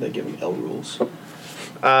 so, they give him L Rules.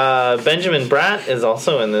 Benjamin Bratt is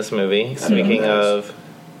also in this movie. Speaking of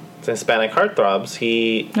Hispanic heartthrobs,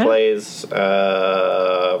 he plays,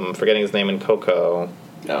 forgetting his name in Coco.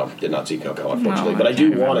 No, did not see Coco, unfortunately, but I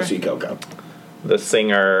do want to see Coco. The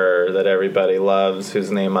singer that everybody loves,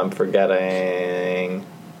 whose name I'm forgetting.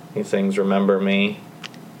 He sings Remember Me.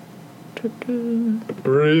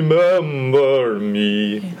 Remember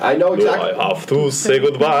me. I know exactly. Do I have to say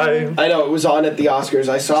goodbye? I know, it was on at the Oscars.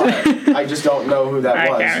 I saw it. I just don't know who that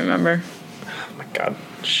was. I can't remember. Oh my god.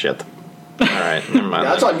 Shit. Alright, never mind.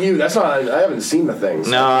 That's on you. That's not. I haven't seen the things.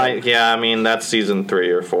 No, I mean, that's season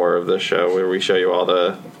 3 or 4 of the show where we show you all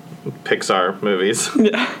the Pixar movies.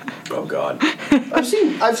 Yeah. Oh god. I've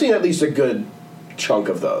seen at least a good chunk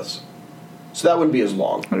of those. So that wouldn't be as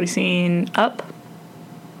long. Have you seen Up?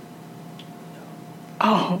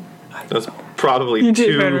 Oh. That's probably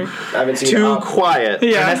too quiet.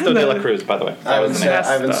 Yeah. Ernesto de la Cruz, by the way. I haven't seen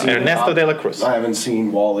Ernesto de la Cruz. I haven't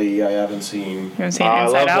seen Wall-E. I haven't seen... You haven't seen I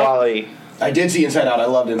Inside love Out? Wall-E. I did see Inside Out. I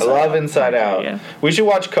loved Inside Out. I love Inside Out. Yeah. We should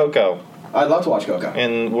watch Coco. I'd love to watch Coco.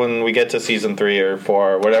 And when we get to season 3 or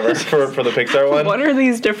 4 or whatever for the Pixar one. What are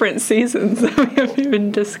these different seasons that we haven't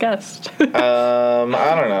even discussed? I don't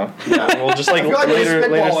know. Yeah. Well, just like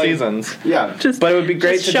later seasons. Yeah. But it would be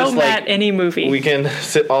great to show just Matt like any movie. we can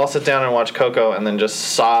all sit down and watch Coco and then just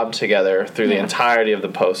sob together through the entirety of the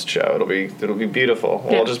post show. It'll be beautiful.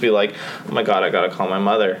 We'll just be like, oh my god, I gotta call my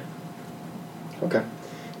mother. Okay.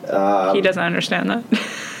 He doesn't understand that.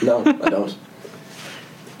 No, I don't.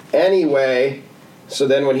 Anyway, so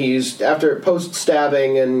then when he's, after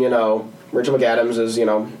post-stabbing and, Rachel McAdams is,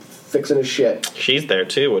 fixing his shit. She's there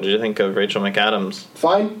too. What did you think of Rachel McAdams?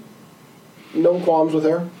 Fine. no qualms with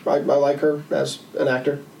her. I like her as an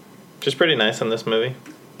actor. She's pretty nice in this movie.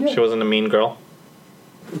 Yeah. She wasn't a mean girl.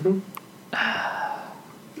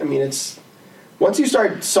 I mean, it's... Once you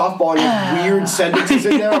start softballing weird sentences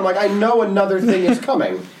in there, I'm like, I know another thing is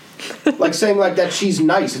coming. Like saying like that she's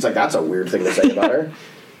nice. It's like, that's a weird thing to say about her.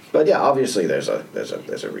 But yeah, obviously there's a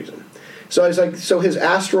reason. So I was like, so his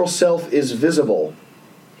astral self is visible?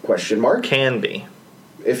 Question mark. Can be.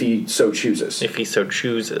 If he so chooses. If he so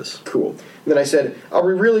chooses. Cool. And then I said, are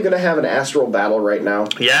we really going to have an astral battle right now?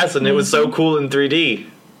 Yes, and it was so cool in 3D.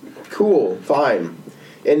 Cool, fine.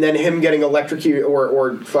 And then him getting electrocuted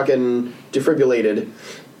or fucking defibrillated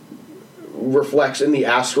reflects in the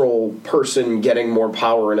astral person getting more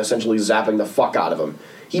power and essentially zapping the fuck out of him.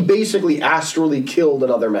 He basically astrally killed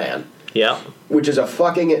another man. Yeah. Which is a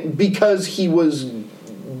fucking... Because he was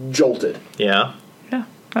jolted. Yeah. Yeah.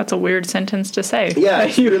 That's a weird sentence to say. Yeah,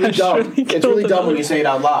 it's really dumb. It's really dumb when you say it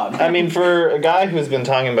out loud. I mean, for a guy who's been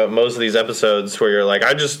talking about most of these episodes where you're like,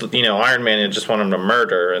 Iron Man, I just want him to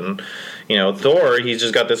murder, and, Thor, he's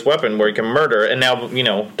just got this weapon where he can murder, and now,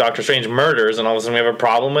 Doctor Strange murders, and all of a sudden we have a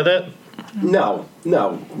problem with it? No,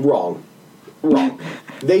 wrong.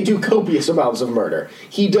 They do copious amounts of murder.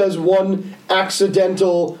 He does one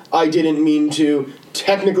accidental, I didn't mean to,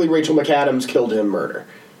 technically Rachel McAdams killed him murder.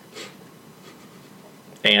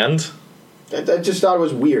 And? I just thought it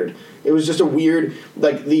was weird. It was just a weird,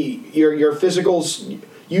 like, your physical...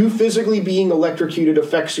 You physically being electrocuted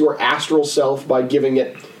affects your astral self by giving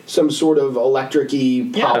it some sort of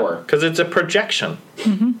electric-y power. Because it's a projection.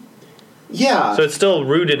 Mm-hmm. Yeah. So it's still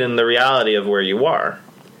rooted in the reality of where you are.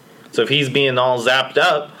 So if he's being all zapped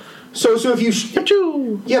up... So if you...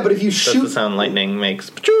 Yeah, but if you shoot... That's the sound lightning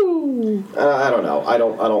makes. I don't know. I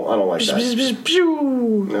don't like that.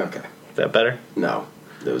 Okay. Is that better? No.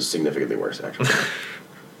 That was significantly worse, actually.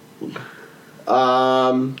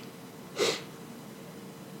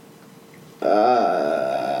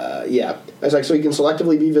 Yeah. I was like, so he can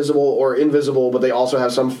selectively be visible or invisible, but they also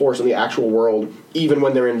have some force in the actual world, even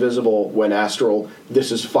when they're invisible, when astral.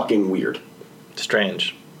 This is fucking weird.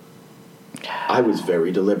 Strange. I was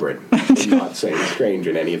very deliberate in not saying strange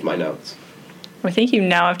in any of my notes. I think you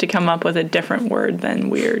now have to come up with a different word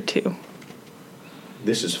than weird, too.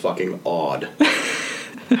 This is fucking odd.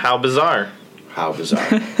 How bizarre. How bizarre.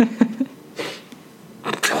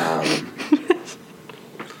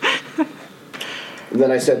 And then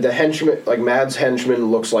I said the henchman, like Mad's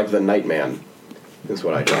henchman, looks like the Nightman. That's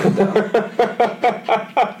what I jotted down.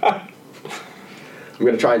 I'm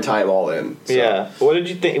going to try and tie them all in. So. Yeah. What did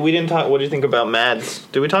you think? We didn't talk. What did you think about Mads?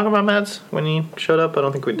 Did we talk about Mads when he showed up? I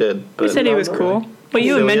don't think we did. But we said he was cool. Really. Well,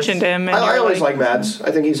 you had mentioned him. And I always like Mads.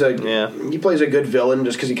 I think he plays a good villain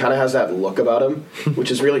just because he kind of has that look about him, which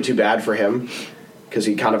is really too bad for him. Because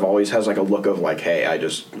he kind of always has like a look of like, hey, I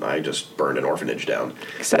just burned an orphanage down.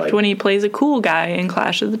 Except like, when he plays a cool guy in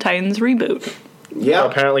Clash of the Titans reboot. Yeah. So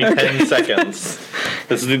apparently 10 seconds.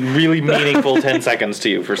 This is a really meaningful 10 seconds to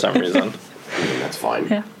you for some reason. I mean, that's fine.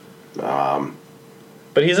 Yeah.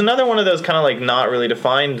 But he's another one of those kind of like not really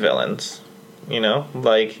defined villains.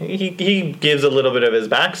 Like he gives a little bit of his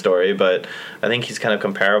backstory, but I think he's kind of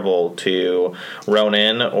comparable to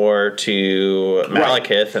Ronan or to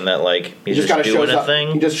Malekith in that like he's just doing a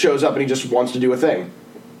thing. He just shows up and he just wants to do a thing.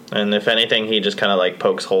 And if anything, he just kind of like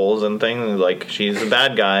pokes holes and things. Like she's a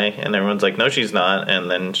bad guy, and everyone's like, no, she's not. And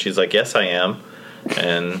then she's like, yes, I am.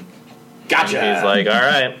 And gotcha. He's like, all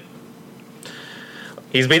right.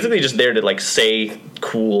 He's basically just there to like say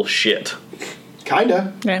cool shit.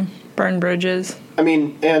 Kinda. Yeah. Burn bridges. I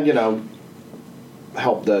mean, and,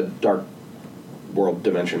 help the dark world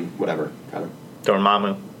dimension, whatever, kind of.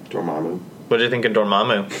 Dormammu. What did you think of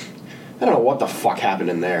Dormammu? I don't know what the fuck happened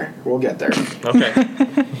in there. We'll get there. Okay.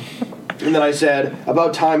 And then I said,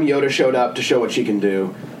 about time Yoda showed up to show what she can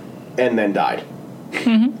do, and then died.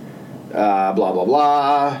 Mm-hmm. Blah, blah,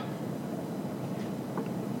 blah.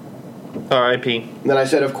 R.I.P. And then I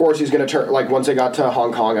said, of course he's going to turn... Like, once I got to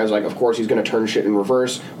Hong Kong, I was like, of course he's going to turn shit in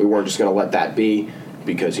reverse. We weren't just going to let that be.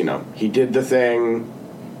 Because, he did the thing.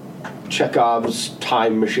 Chekhov's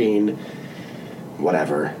time machine.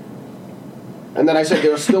 Whatever. And then I said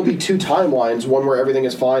there'll still be two timelines. One where everything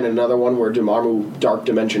is fine, and another one where Dormammu Dark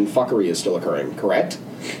Dimension fuckery is still occurring. Correct?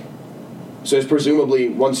 So it's presumably,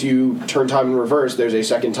 once you turn time in reverse, there's a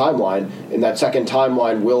second timeline. And that second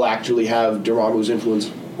timeline will actually have Dormammu's influence...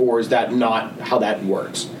 Or is that not how that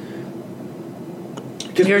works?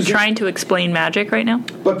 You're trying to explain magic right now?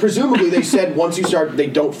 But presumably they said once you start, they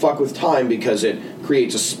don't fuck with time because it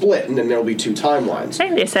creates a split and then there'll be two timelines. I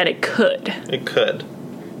think they said it could. It could.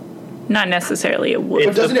 Not necessarily it would.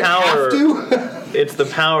 But doesn't it have to? it's the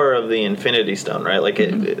power of the Infinity Stone, right? Like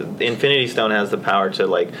the Infinity Stone has the power to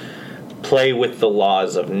like play with the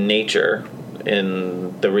laws of nature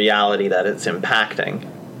in the reality that it's impacting.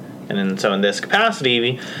 So in this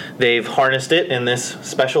capacity, they've harnessed it in this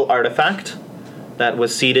special artifact that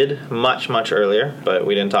was seeded much, much earlier, but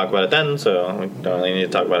we didn't talk about it then, so we don't really need to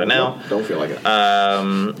talk about it now. Nope, don't feel like it.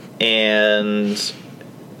 And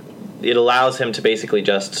it allows him to basically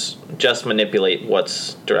just manipulate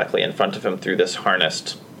what's directly in front of him through this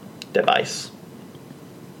harnessed device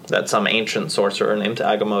that some ancient sorcerer named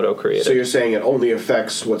Agamotto created. So you're saying it only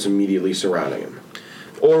affects what's immediately surrounding him?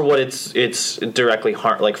 Or what it's directly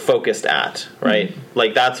focused at, right?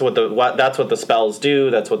 Like that's what the spells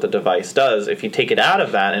do. That's what the device does. If you take it out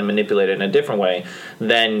of that and manipulate it in a different way,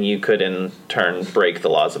 then you could in turn break the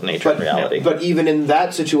laws of nature and reality. But even in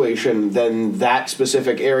that situation, then that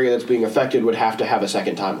specific area that's being affected would have to have a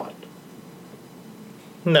second timeline.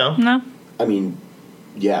 No. No. I mean,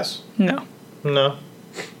 yes. No. No.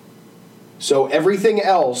 So everything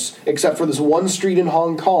else, except for this one street in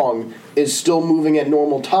Hong Kong, is still moving at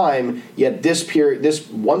normal time, yet this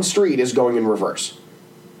one street is going in reverse.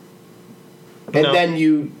 And then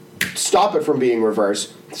you stop it from being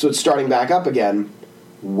reverse, so it's starting back up again.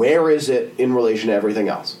 Where is it in relation to everything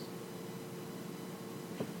else?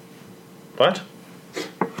 What?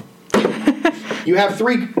 You have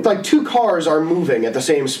two cars are moving at the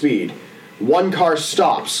same speed. One car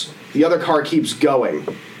stops, the other car keeps going.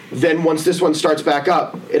 Then once this one starts back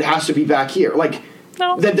up, it has to be back here. Like,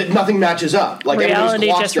 no. Nothing matches up. Like reality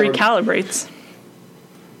just recalibrates.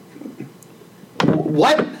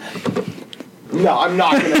 What? No, I'm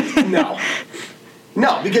not gonna.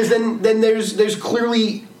 No, because then there's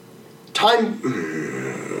clearly time.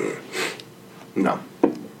 No,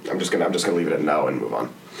 I'm just gonna leave it at no and move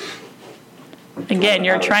on. Again,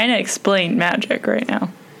 you're trying to explain magic right now.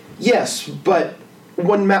 Yes, but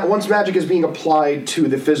once magic is being applied to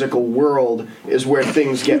the physical world is where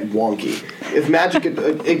things get wonky. If magic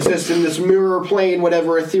exists in this mirror plane,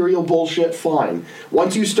 whatever, ethereal bullshit, fine.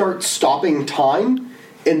 Once you start stopping time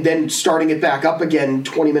and then starting it back up again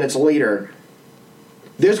 20 minutes later,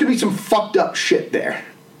 there's going to be some fucked up shit there.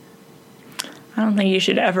 I don't think you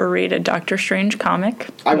should ever read a Doctor Strange comic.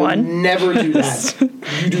 I will never do that.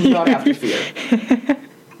 You do not have to fear.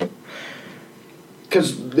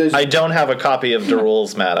 I don't have a copy of the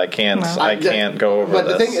rules, Matt. I can't go over this. But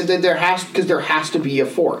the thing is that there has to be a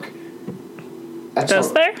fork.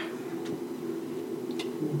 Does there?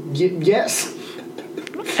 Yes.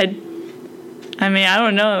 I mean, I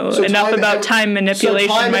don't know enough about time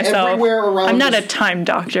manipulation myself. I'm not a time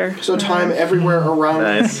doctor. So time everywhere around.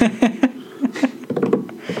 Nice.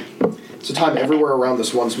 So time everywhere around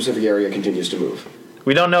this one specific area continues to move.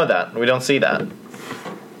 We don't know that. We don't see that.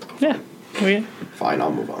 Yeah. Fine,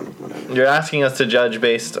 I'll move on. Whatever. You're asking us to judge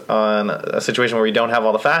based on a situation where we don't have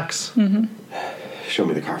all the facts. Mm-hmm. Show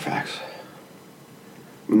me the Carfax.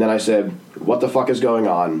 And then I said, what the fuck is going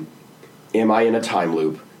on? Am I in a time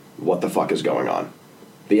loop? What the fuck is going on?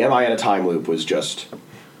 The am I in a time loop was just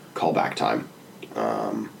callback time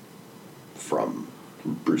from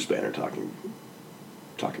Bruce Banner talking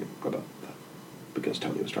about that because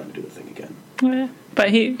Tony was trying to do the thing again. Yeah. But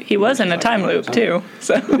he was in a time loop too.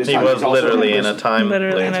 So he was literally in a time loop.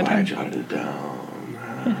 Literally in a time. I jotted it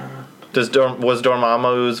down. Was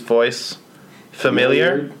Dormammu's voice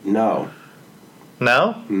familiar? No.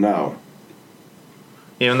 No? No.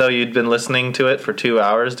 Even though you'd been listening to it for 2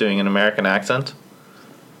 hours doing an American accent?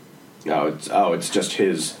 No, it's just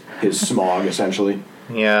his smog essentially.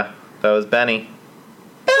 Yeah, that was Benny.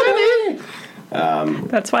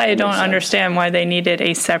 That's why I don't understand why they needed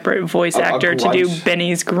a separate voice actor to do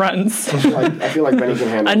Benny's grunts. I feel like Benny can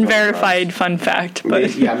handle unverified fun fact,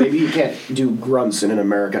 but maybe he can't do grunts in an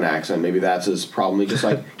American accent. Maybe that's his problem. He just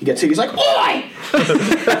like he's like, oi!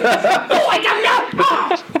 Oi, no!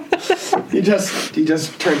 He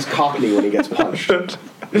just turns Cockney when he gets punched.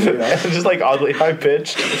 You know? Just like oddly high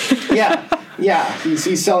pitched. Yeah.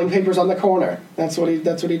 He's selling papers on the corner. That's what he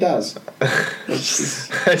does.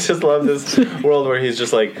 I just love this world where he's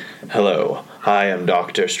just like, "Hello, I am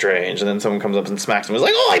Doctor Strange," and then someone comes up and smacks him. He's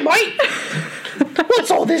like, "Oh, mate!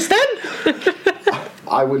 What's all this then?"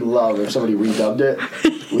 I would love if somebody redubbed it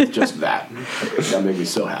with just that. That made me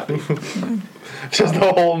so happy. Just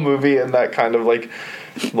the whole movie and that kind of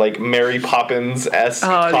like Mary Poppins-esque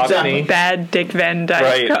Cockney. Bad Dick Van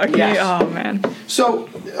Dyke Cockney. Yes. Oh man. So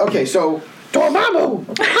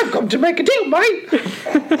Dormammu, I've come to make a deal, mate.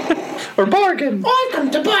 Or bargain. I've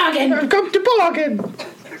come to bargain.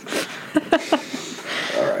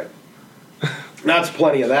 All right. That's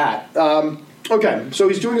plenty of that. Okay, so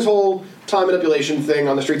he's doing his whole time manipulation thing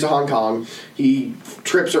on the streets of Hong Kong. He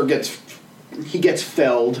trips or gets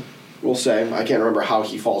felled, we'll say. I can't remember how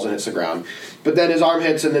he falls and hits the ground. But then his arm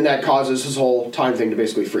hits, and then that causes his whole time thing to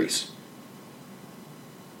basically freeze.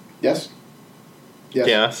 Yes?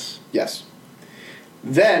 Yes. Yes.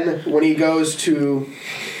 Then, when he goes to...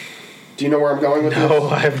 Do you know where I'm going with this? No,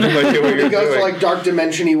 I have no idea what you're He goes doing. to, like, dark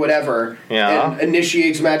dimension-y whatever, Yeah. and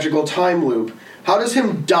initiates magical time loop. How does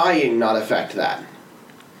him dying not affect that?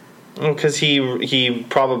 Because he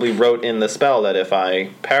probably wrote in the spell that if I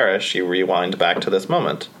perish, you rewind back to this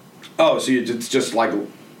moment. Oh, so it's just like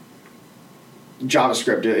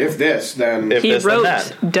JavaScript. If this, then... If He this, then wrote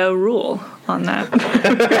that. the rule on that.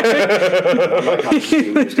 Oh my God, it's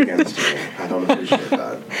being used against me. I don't appreciate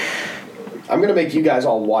that. I'm going to make you guys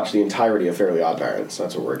all watch the entirety of Fairly Odd Parents.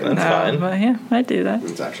 That's what we're going to do. That's fine. But yeah, I do that.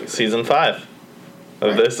 It's actually... Season 5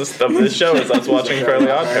 of this show is us watching Fairly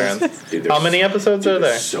Odd Parents. Dude, How many episodes are there?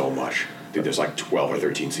 There's so much. Dude, there's like 12 or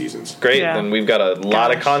 13 seasons. Great, Yeah. then we've got a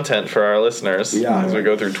lot of Gosh. content for our listeners Yeah. as we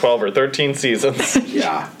go through 12 or 13 seasons.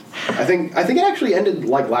 Yeah. I think it actually ended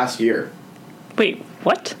like last year. Wait,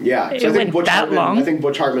 what? Yeah. It So I think went that Hartman, long? I think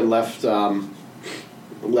Butch Hartman left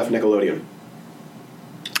Nickelodeon.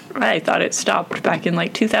 I thought it stopped back in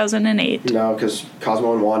like 2008. No, because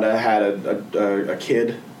Cosmo and Wanda had a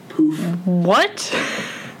kid. Poof. What?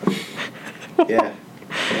 Yeah.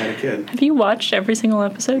 They had a kid. Have you watched every single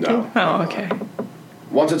episode No. too? Oh, okay.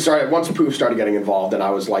 Once Poof started getting involved, and I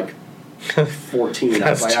was like 14. That's I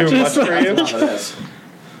was like, too actually, much for that's you? enough of this.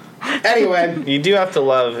 Anyway, You do have to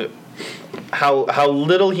love how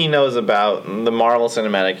little he knows about the Marvel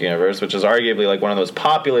Cinematic Universe, which is arguably like one of those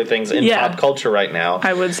popular things in Yeah. pop culture right now.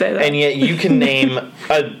 I would say that. And yet you can name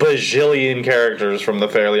a bajillion characters from the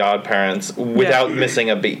Fairly Odd Parents without missing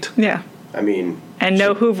a beat. Yeah. I mean, And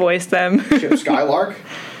know who voiced them. Chip Skylark,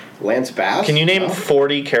 Lance Bass. Can you name No.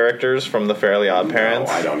 40 characters from the Fairly Odd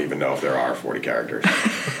Parents? No, I don't even know if there are 40 characters.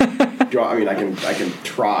 I mean, I can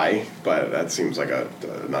try, but that seems like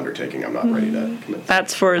an undertaking I'm not ready to commit.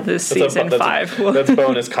 That's for this season 5. That's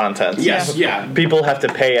bonus content. Yes, yeah. People have to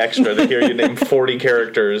pay extra to hear you name 40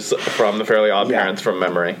 characters from the Fairly Odd Yeah. Parents from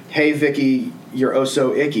memory. Hey, Vicky, you're oh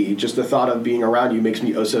so icky. Just the thought of being around you makes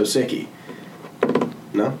me oh so sicky.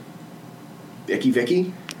 No? Icky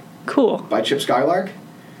Vicky Cool. by Chip Skylark?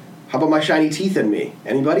 How about my shiny teeth in me?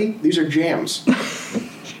 Anybody? These are jams.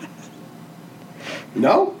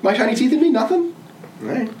 No? My shiny teeth in me? Nothing? All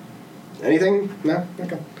right. Anything? No?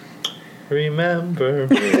 Okay. Remember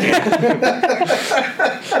me.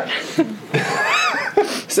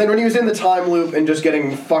 So then when he was in the time loop and just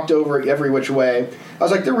getting fucked over every which way, I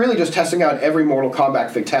was like, they're really just testing out every Mortal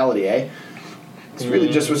Kombat fatality, eh? It's really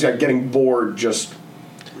just was like getting bored just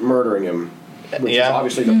murdering him. Which is Yeah.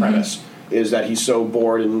 obviously the premise, is that he's so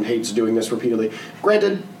bored and hates doing this repeatedly.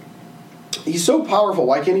 Granted, he's so powerful,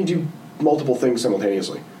 why can't he do multiple things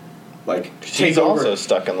simultaneously? Like, He's take over. also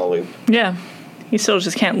stuck in the loop. Yeah. He still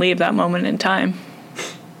just can't leave that moment in time.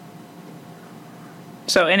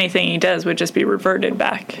 So anything he does would just be reverted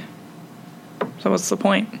back. So what's the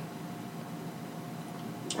point?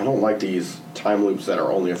 I don't like these time loops that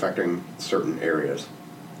are only affecting certain areas.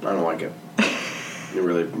 I don't like it. It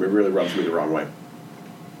really rubs me the wrong way.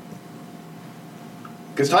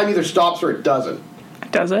 Because time either stops or it doesn't.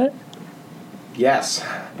 Does it? Yes.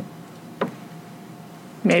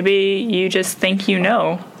 Maybe you just think you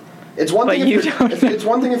know. It's one But thing you if you're, don't if, it's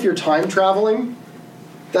one thing if you're time traveling.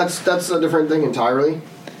 That's a different thing entirely.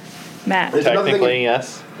 Matt. It's another thing Technically,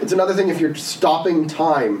 yes. It's another thing if you're stopping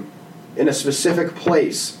time in a specific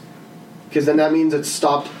place, because then that means it's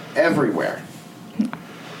stopped everywhere.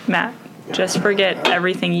 Matt. Just forget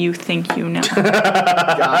everything you think you know.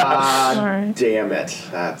 God Alright. damn it.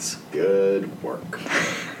 That's good work.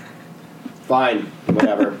 Fine.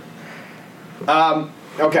 Whatever.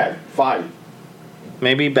 Okay, fine.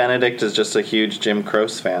 Maybe Benedict is just a huge Jim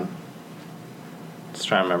Croce fan. Just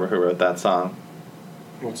trying to remember who wrote that song.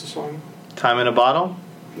 What's the song? Time in a Bottle?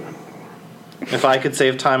 If I could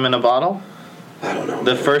save time in a bottle? I don't know.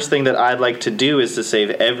 The first thing that I'd like to do is to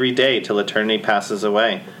save every day till eternity passes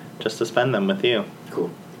away. Just to spend them with you.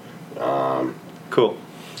 Cool. Cool.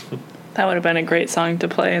 That would have been a great song to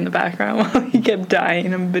play in the background while he kept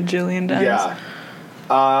dying a bajillion times.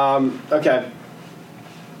 Yeah. Okay.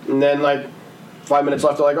 And then, like, 5 minutes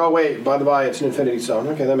left, they're like, oh, wait, by the by, it's an Infinity Stone.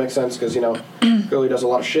 Okay, that makes sense, because, Billy does a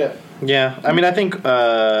lot of shit. Yeah, I mean, I think... You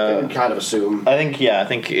can kind of assume. I think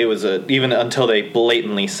it was even until they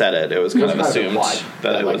blatantly said it, it was kind of assumed implied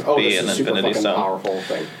that it would be an this is super Infinity fucking Stone. powerful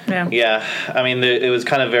thing. Yeah. Yeah, I mean, it was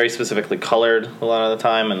kind of very specifically colored a lot of the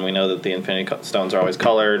time, and we know that the Infinity Stones are always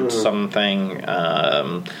colored. Something,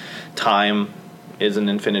 time is an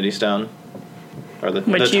Infinity Stone. or the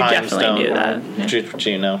Which the you time definitely stone. knew that. Yeah. Which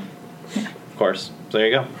you know, of course. So there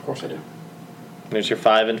you go. Of course I do. There's your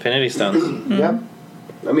 5 Infinity Stones. Yep.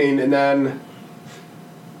 I mean, and then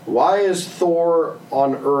why is Thor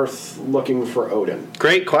on Earth looking for Odin?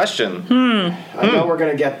 Great question. I know we're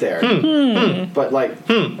gonna get there, but like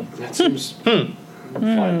that seems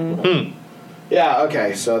fine. Yeah.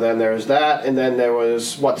 Okay. So then there's that, and then there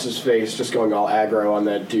was what's his face just going all aggro on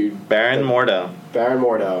that dude. Baron Mordo. Baron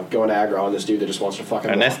Mordo going aggro on this dude that just wants to fucking.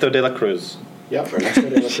 Ernesto de la Cruz. Yep. Ernesto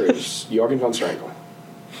de la Cruz. Jorgen von Strangle.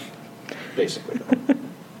 Basically.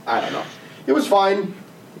 I don't know. It was fine.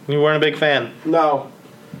 You weren't a big fan. No.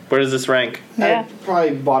 Where does this rank? Yeah.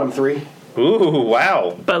 Probably bottom 3. Ooh,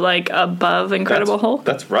 wow. But like above Incredible Hulk?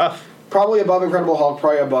 That's rough. Probably above Incredible Hulk.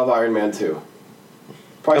 Probably above Iron Man 2.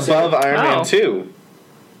 Probably Above Iron Oh. Man 2.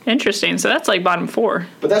 Interesting. So that's like bottom 4.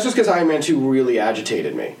 But that's just because Iron Man 2 really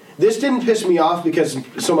agitated me. This didn't piss me off because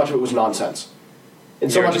so much of it was nonsense.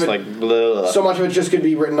 And so You're much just of it, like, blah. so much of it just could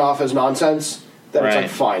be written off as nonsense that it's Right.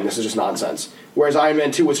 like, fine, this is just nonsense. Whereas Iron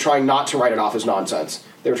Man 2 was trying not to write it off as nonsense.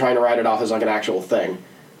 They were trying to write it off as like an actual thing.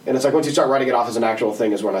 And it's like once you start writing it off as an actual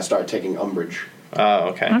thing is when I start taking umbrage. Oh,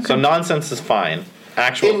 okay. So nonsense is fine.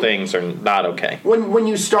 Actual things are not okay. When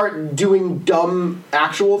you start doing dumb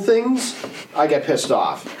actual things, I get pissed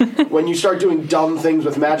off. When you start doing dumb things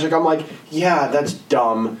with magic, I'm like, yeah, that's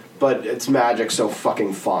dumb, but it's magic, so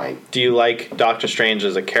fucking fine. Do you like Doctor Strange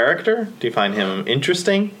as a character? Do you find him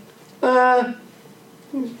interesting?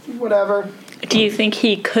 Whatever. Do you think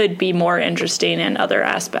he could be more interesting in other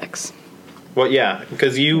aspects? Well, yeah,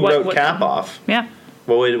 because you What wrote would- Cap off. Yeah.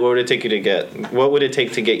 What would it take you to get? What would it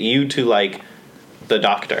take to get you to like the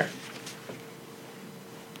Doctor,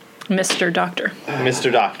 Mr. Doctor. Mr.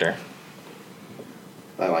 Doctor?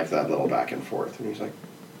 I like that little back and forth. And he's like,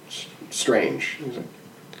 strange. He's like,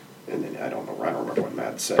 and then I don't remember what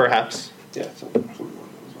Matt said. Perhaps. Yeah.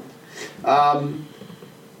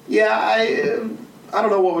 Yeah, I don't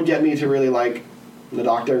know what would get me to really like the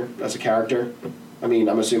Doctor as a character. I mean,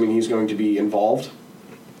 I'm assuming he's going to be involved.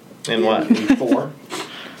 In what? In Thor.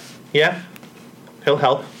 Yeah, he'll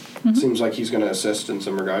help. Seems like he's going to assist in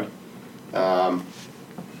some regard.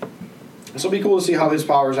 This will be cool to see how his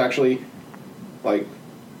powers actually, like,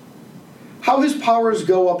 how his powers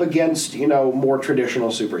go up against, more traditional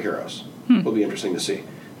superheroes. Will be interesting to see.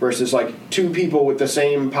 Versus, like, two people with the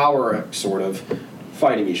same power, sort of,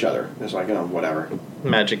 fighting each other. It's like, whatever.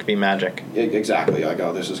 Magic be magic. Exactly. Like,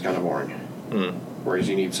 this is kind of boring. Mm. Whereas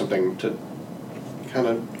you need something to kind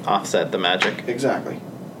of... Offset the magic. Exactly.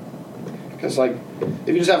 Because, like, if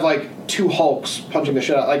you just have, like, two Hulks punching the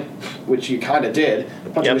shit out, like, which you kind of did,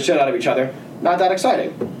 punching the shit out of each other, not that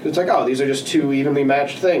exciting. It's like, oh, these are just two evenly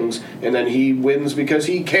matched things, and then he wins because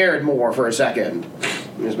he cared more for a second.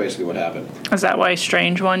 Is basically what happened. Is that why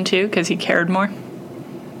Strange won too? Because he cared more?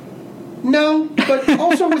 No, but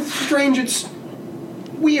also with Strange, it's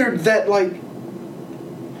weird that, like,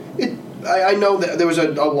 I know that there was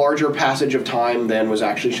a larger passage of time than was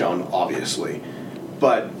actually shown, obviously,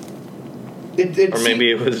 but or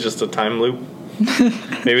maybe it was just a time loop.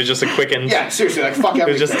 Maybe it was just a quickened. Yeah, seriously, like, fuck everything.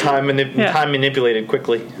 It was just time manipulated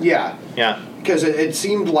quickly. Yeah. Yeah. Because it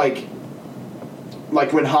seemed like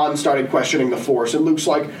when Han started questioning the Force, and Luke's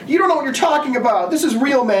like, you don't know what you're talking about. This is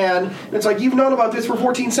real, man. And it's like, you've known about this for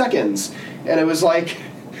 14 seconds. And it was like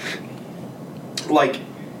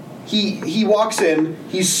he walks in,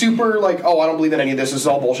 he's super like, oh, I don't believe in any of this. This is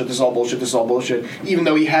all bullshit. This is all bullshit. This is all bullshit. Even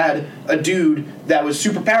though he had a dude that was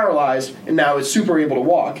super paralyzed and now is super able to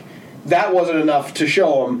walk. That wasn't enough to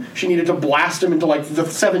show him. She needed to blast him into, like, the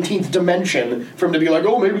 17th dimension for him to be like,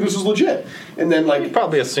 oh, maybe this is legit. And then, like... He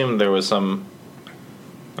probably assumed there was some,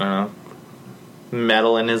 I don't know,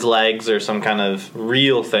 metal in his legs or some kind of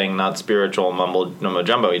real thing, not spiritual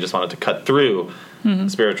mumbo-jumbo. He just wanted to cut through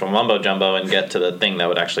spiritual mumbo-jumbo and get to the thing that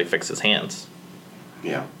would actually fix his hands.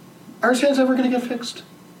 Yeah. Are his hands ever going to get fixed?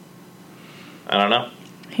 I don't know.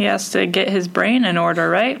 He has to get his brain in order,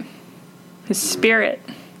 right? His spirit.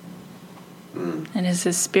 And is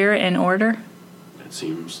his spirit in order? It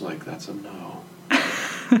seems like that's a no.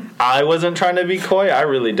 I wasn't trying to be coy. I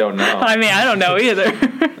really don't know. I mean, I don't know either.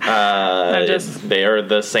 They are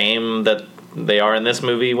the same that they are in this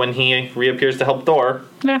movie when he reappears to help Thor.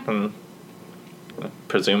 Yeah. And I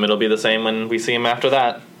presume it'll be the same when we see him after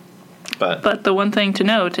that. But the one thing to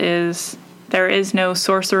note is there is no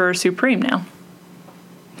Sorcerer Supreme now.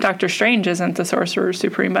 Doctor Strange isn't the Sorcerer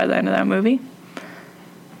Supreme by the end of that movie.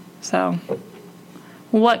 So,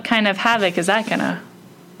 what kind of havoc is that going to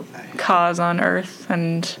cause on Earth,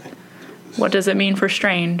 and what does it mean for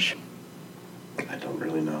Strange? I don't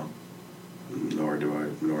really know. Nor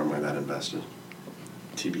am I that invested.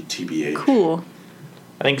 TBH. Cool.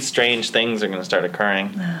 I think strange things are going to start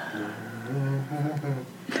occurring.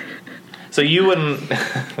 So you wouldn't...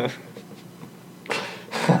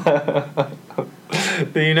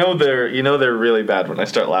 they're really bad when I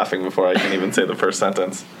start laughing before I can even say the first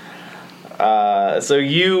sentence. So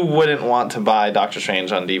you wouldn't want to buy Doctor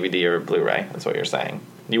Strange on DVD or Blu-ray. That's what you're saying.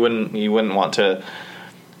 You wouldn't want to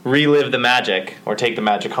relive the magic or take the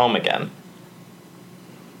magic home again.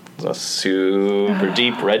 It's a super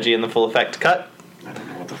deep Reggie and the Full Effect cut. I don't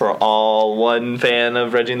know what the For all one fan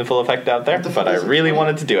of Reggie and the Full Effect out there, but I really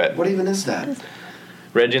wanted to do it. What even is that?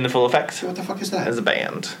 Reggie and the Full Effect What the fuck is that? is a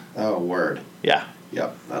band. Oh, word. Yeah.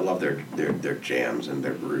 Yep. I love their jams and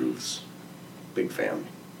their grooves. Big fan.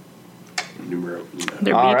 Numero uno.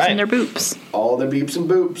 Their All beeps right. and their boops. All their beeps and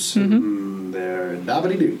boops. And their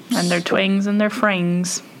dobbity doops. And their twangs and their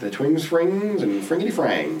frings. The twings, frings, and fringity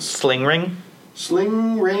frangs. Sling Ring.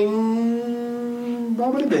 Sling, ring,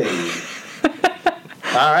 bobbity bing.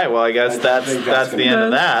 All right, well, I guess I think that's the end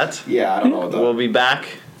of that's- that. Yeah, I don't know what We'll be back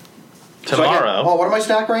tomorrow. what are my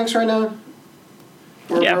stack ranks right now?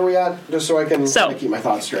 Where Yeah. are we at? Just so I can So- keep my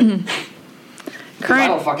thoughts straight. 'Cause I Current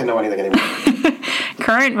don't fucking know anything anymore.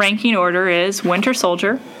 current ranking order is Winter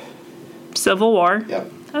Soldier, Civil War, Yep.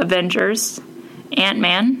 Avengers,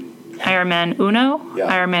 Ant-Man, Iron Man Uno, Yeah.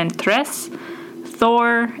 Iron Man Tres,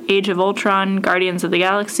 Thor, Age of Ultron, Guardians of the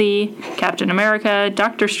Galaxy, Captain America,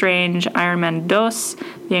 Doctor Strange, Iron Man Dos,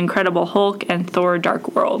 The Incredible Hulk, and Thor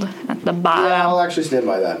Dark World at the bottom. Yeah, I'll actually stand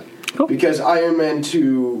by that. Cool. Because Iron Man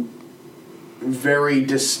 2 very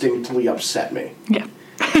distinctly upset me. Yeah.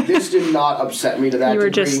 This did not upset me to that You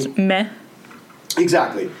were degree. just meh.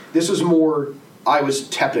 Exactly. This was more, I was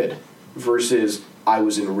tepid versus I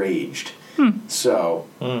was enraged. So,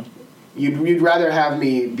 you'd rather have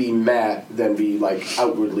me be mad than be, like,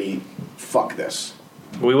 outwardly, fuck this.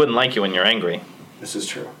 We wouldn't like you when you're angry. This is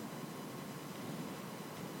true.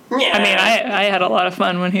 I mean, I had a lot of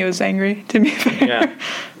fun when he was angry, to be fair. Yeah.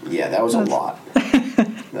 Yeah, that was a lot.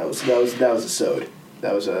 that was a sode.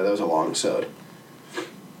 That was a long sode.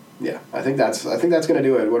 Yeah, I think that's gonna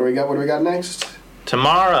do it. What do we got next?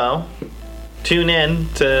 Tomorrow, tune in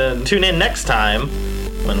next time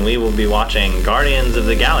when we will be watching Guardians of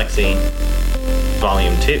the Galaxy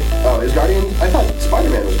Volume 2. Oh, is Guardians? I thought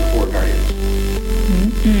Spider-Man was before Guardians.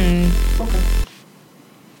 Okay.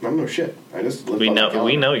 I don't know shit. I just lived We on the know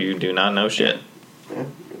calendar. you do not know shit. Yeah,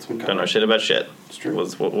 it's been Don't know shit about shit. It's true.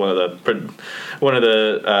 Was one of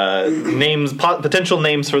the names, potential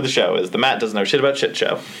names for the show is the Matt doesn't know shit about shit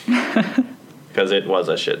show, because it was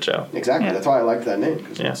a shit show. Exactly. Yeah. That's why I liked that name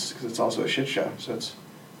because Yeah. it's also a shit show. So it's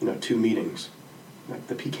two meetings, like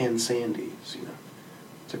the pecan sandies.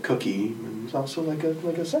 It's a cookie, and it's also like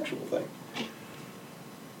a sexual thing.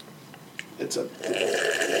 It's a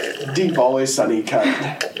deep, always sunny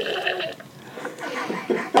cut.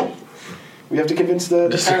 We have to convince the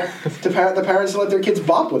parents to let their kids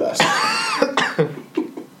bop with us.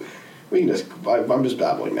 We can just. I'm just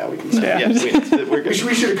babbling now. We can say. Yeah. Yeah, we're good.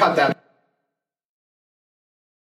 We should have cut that.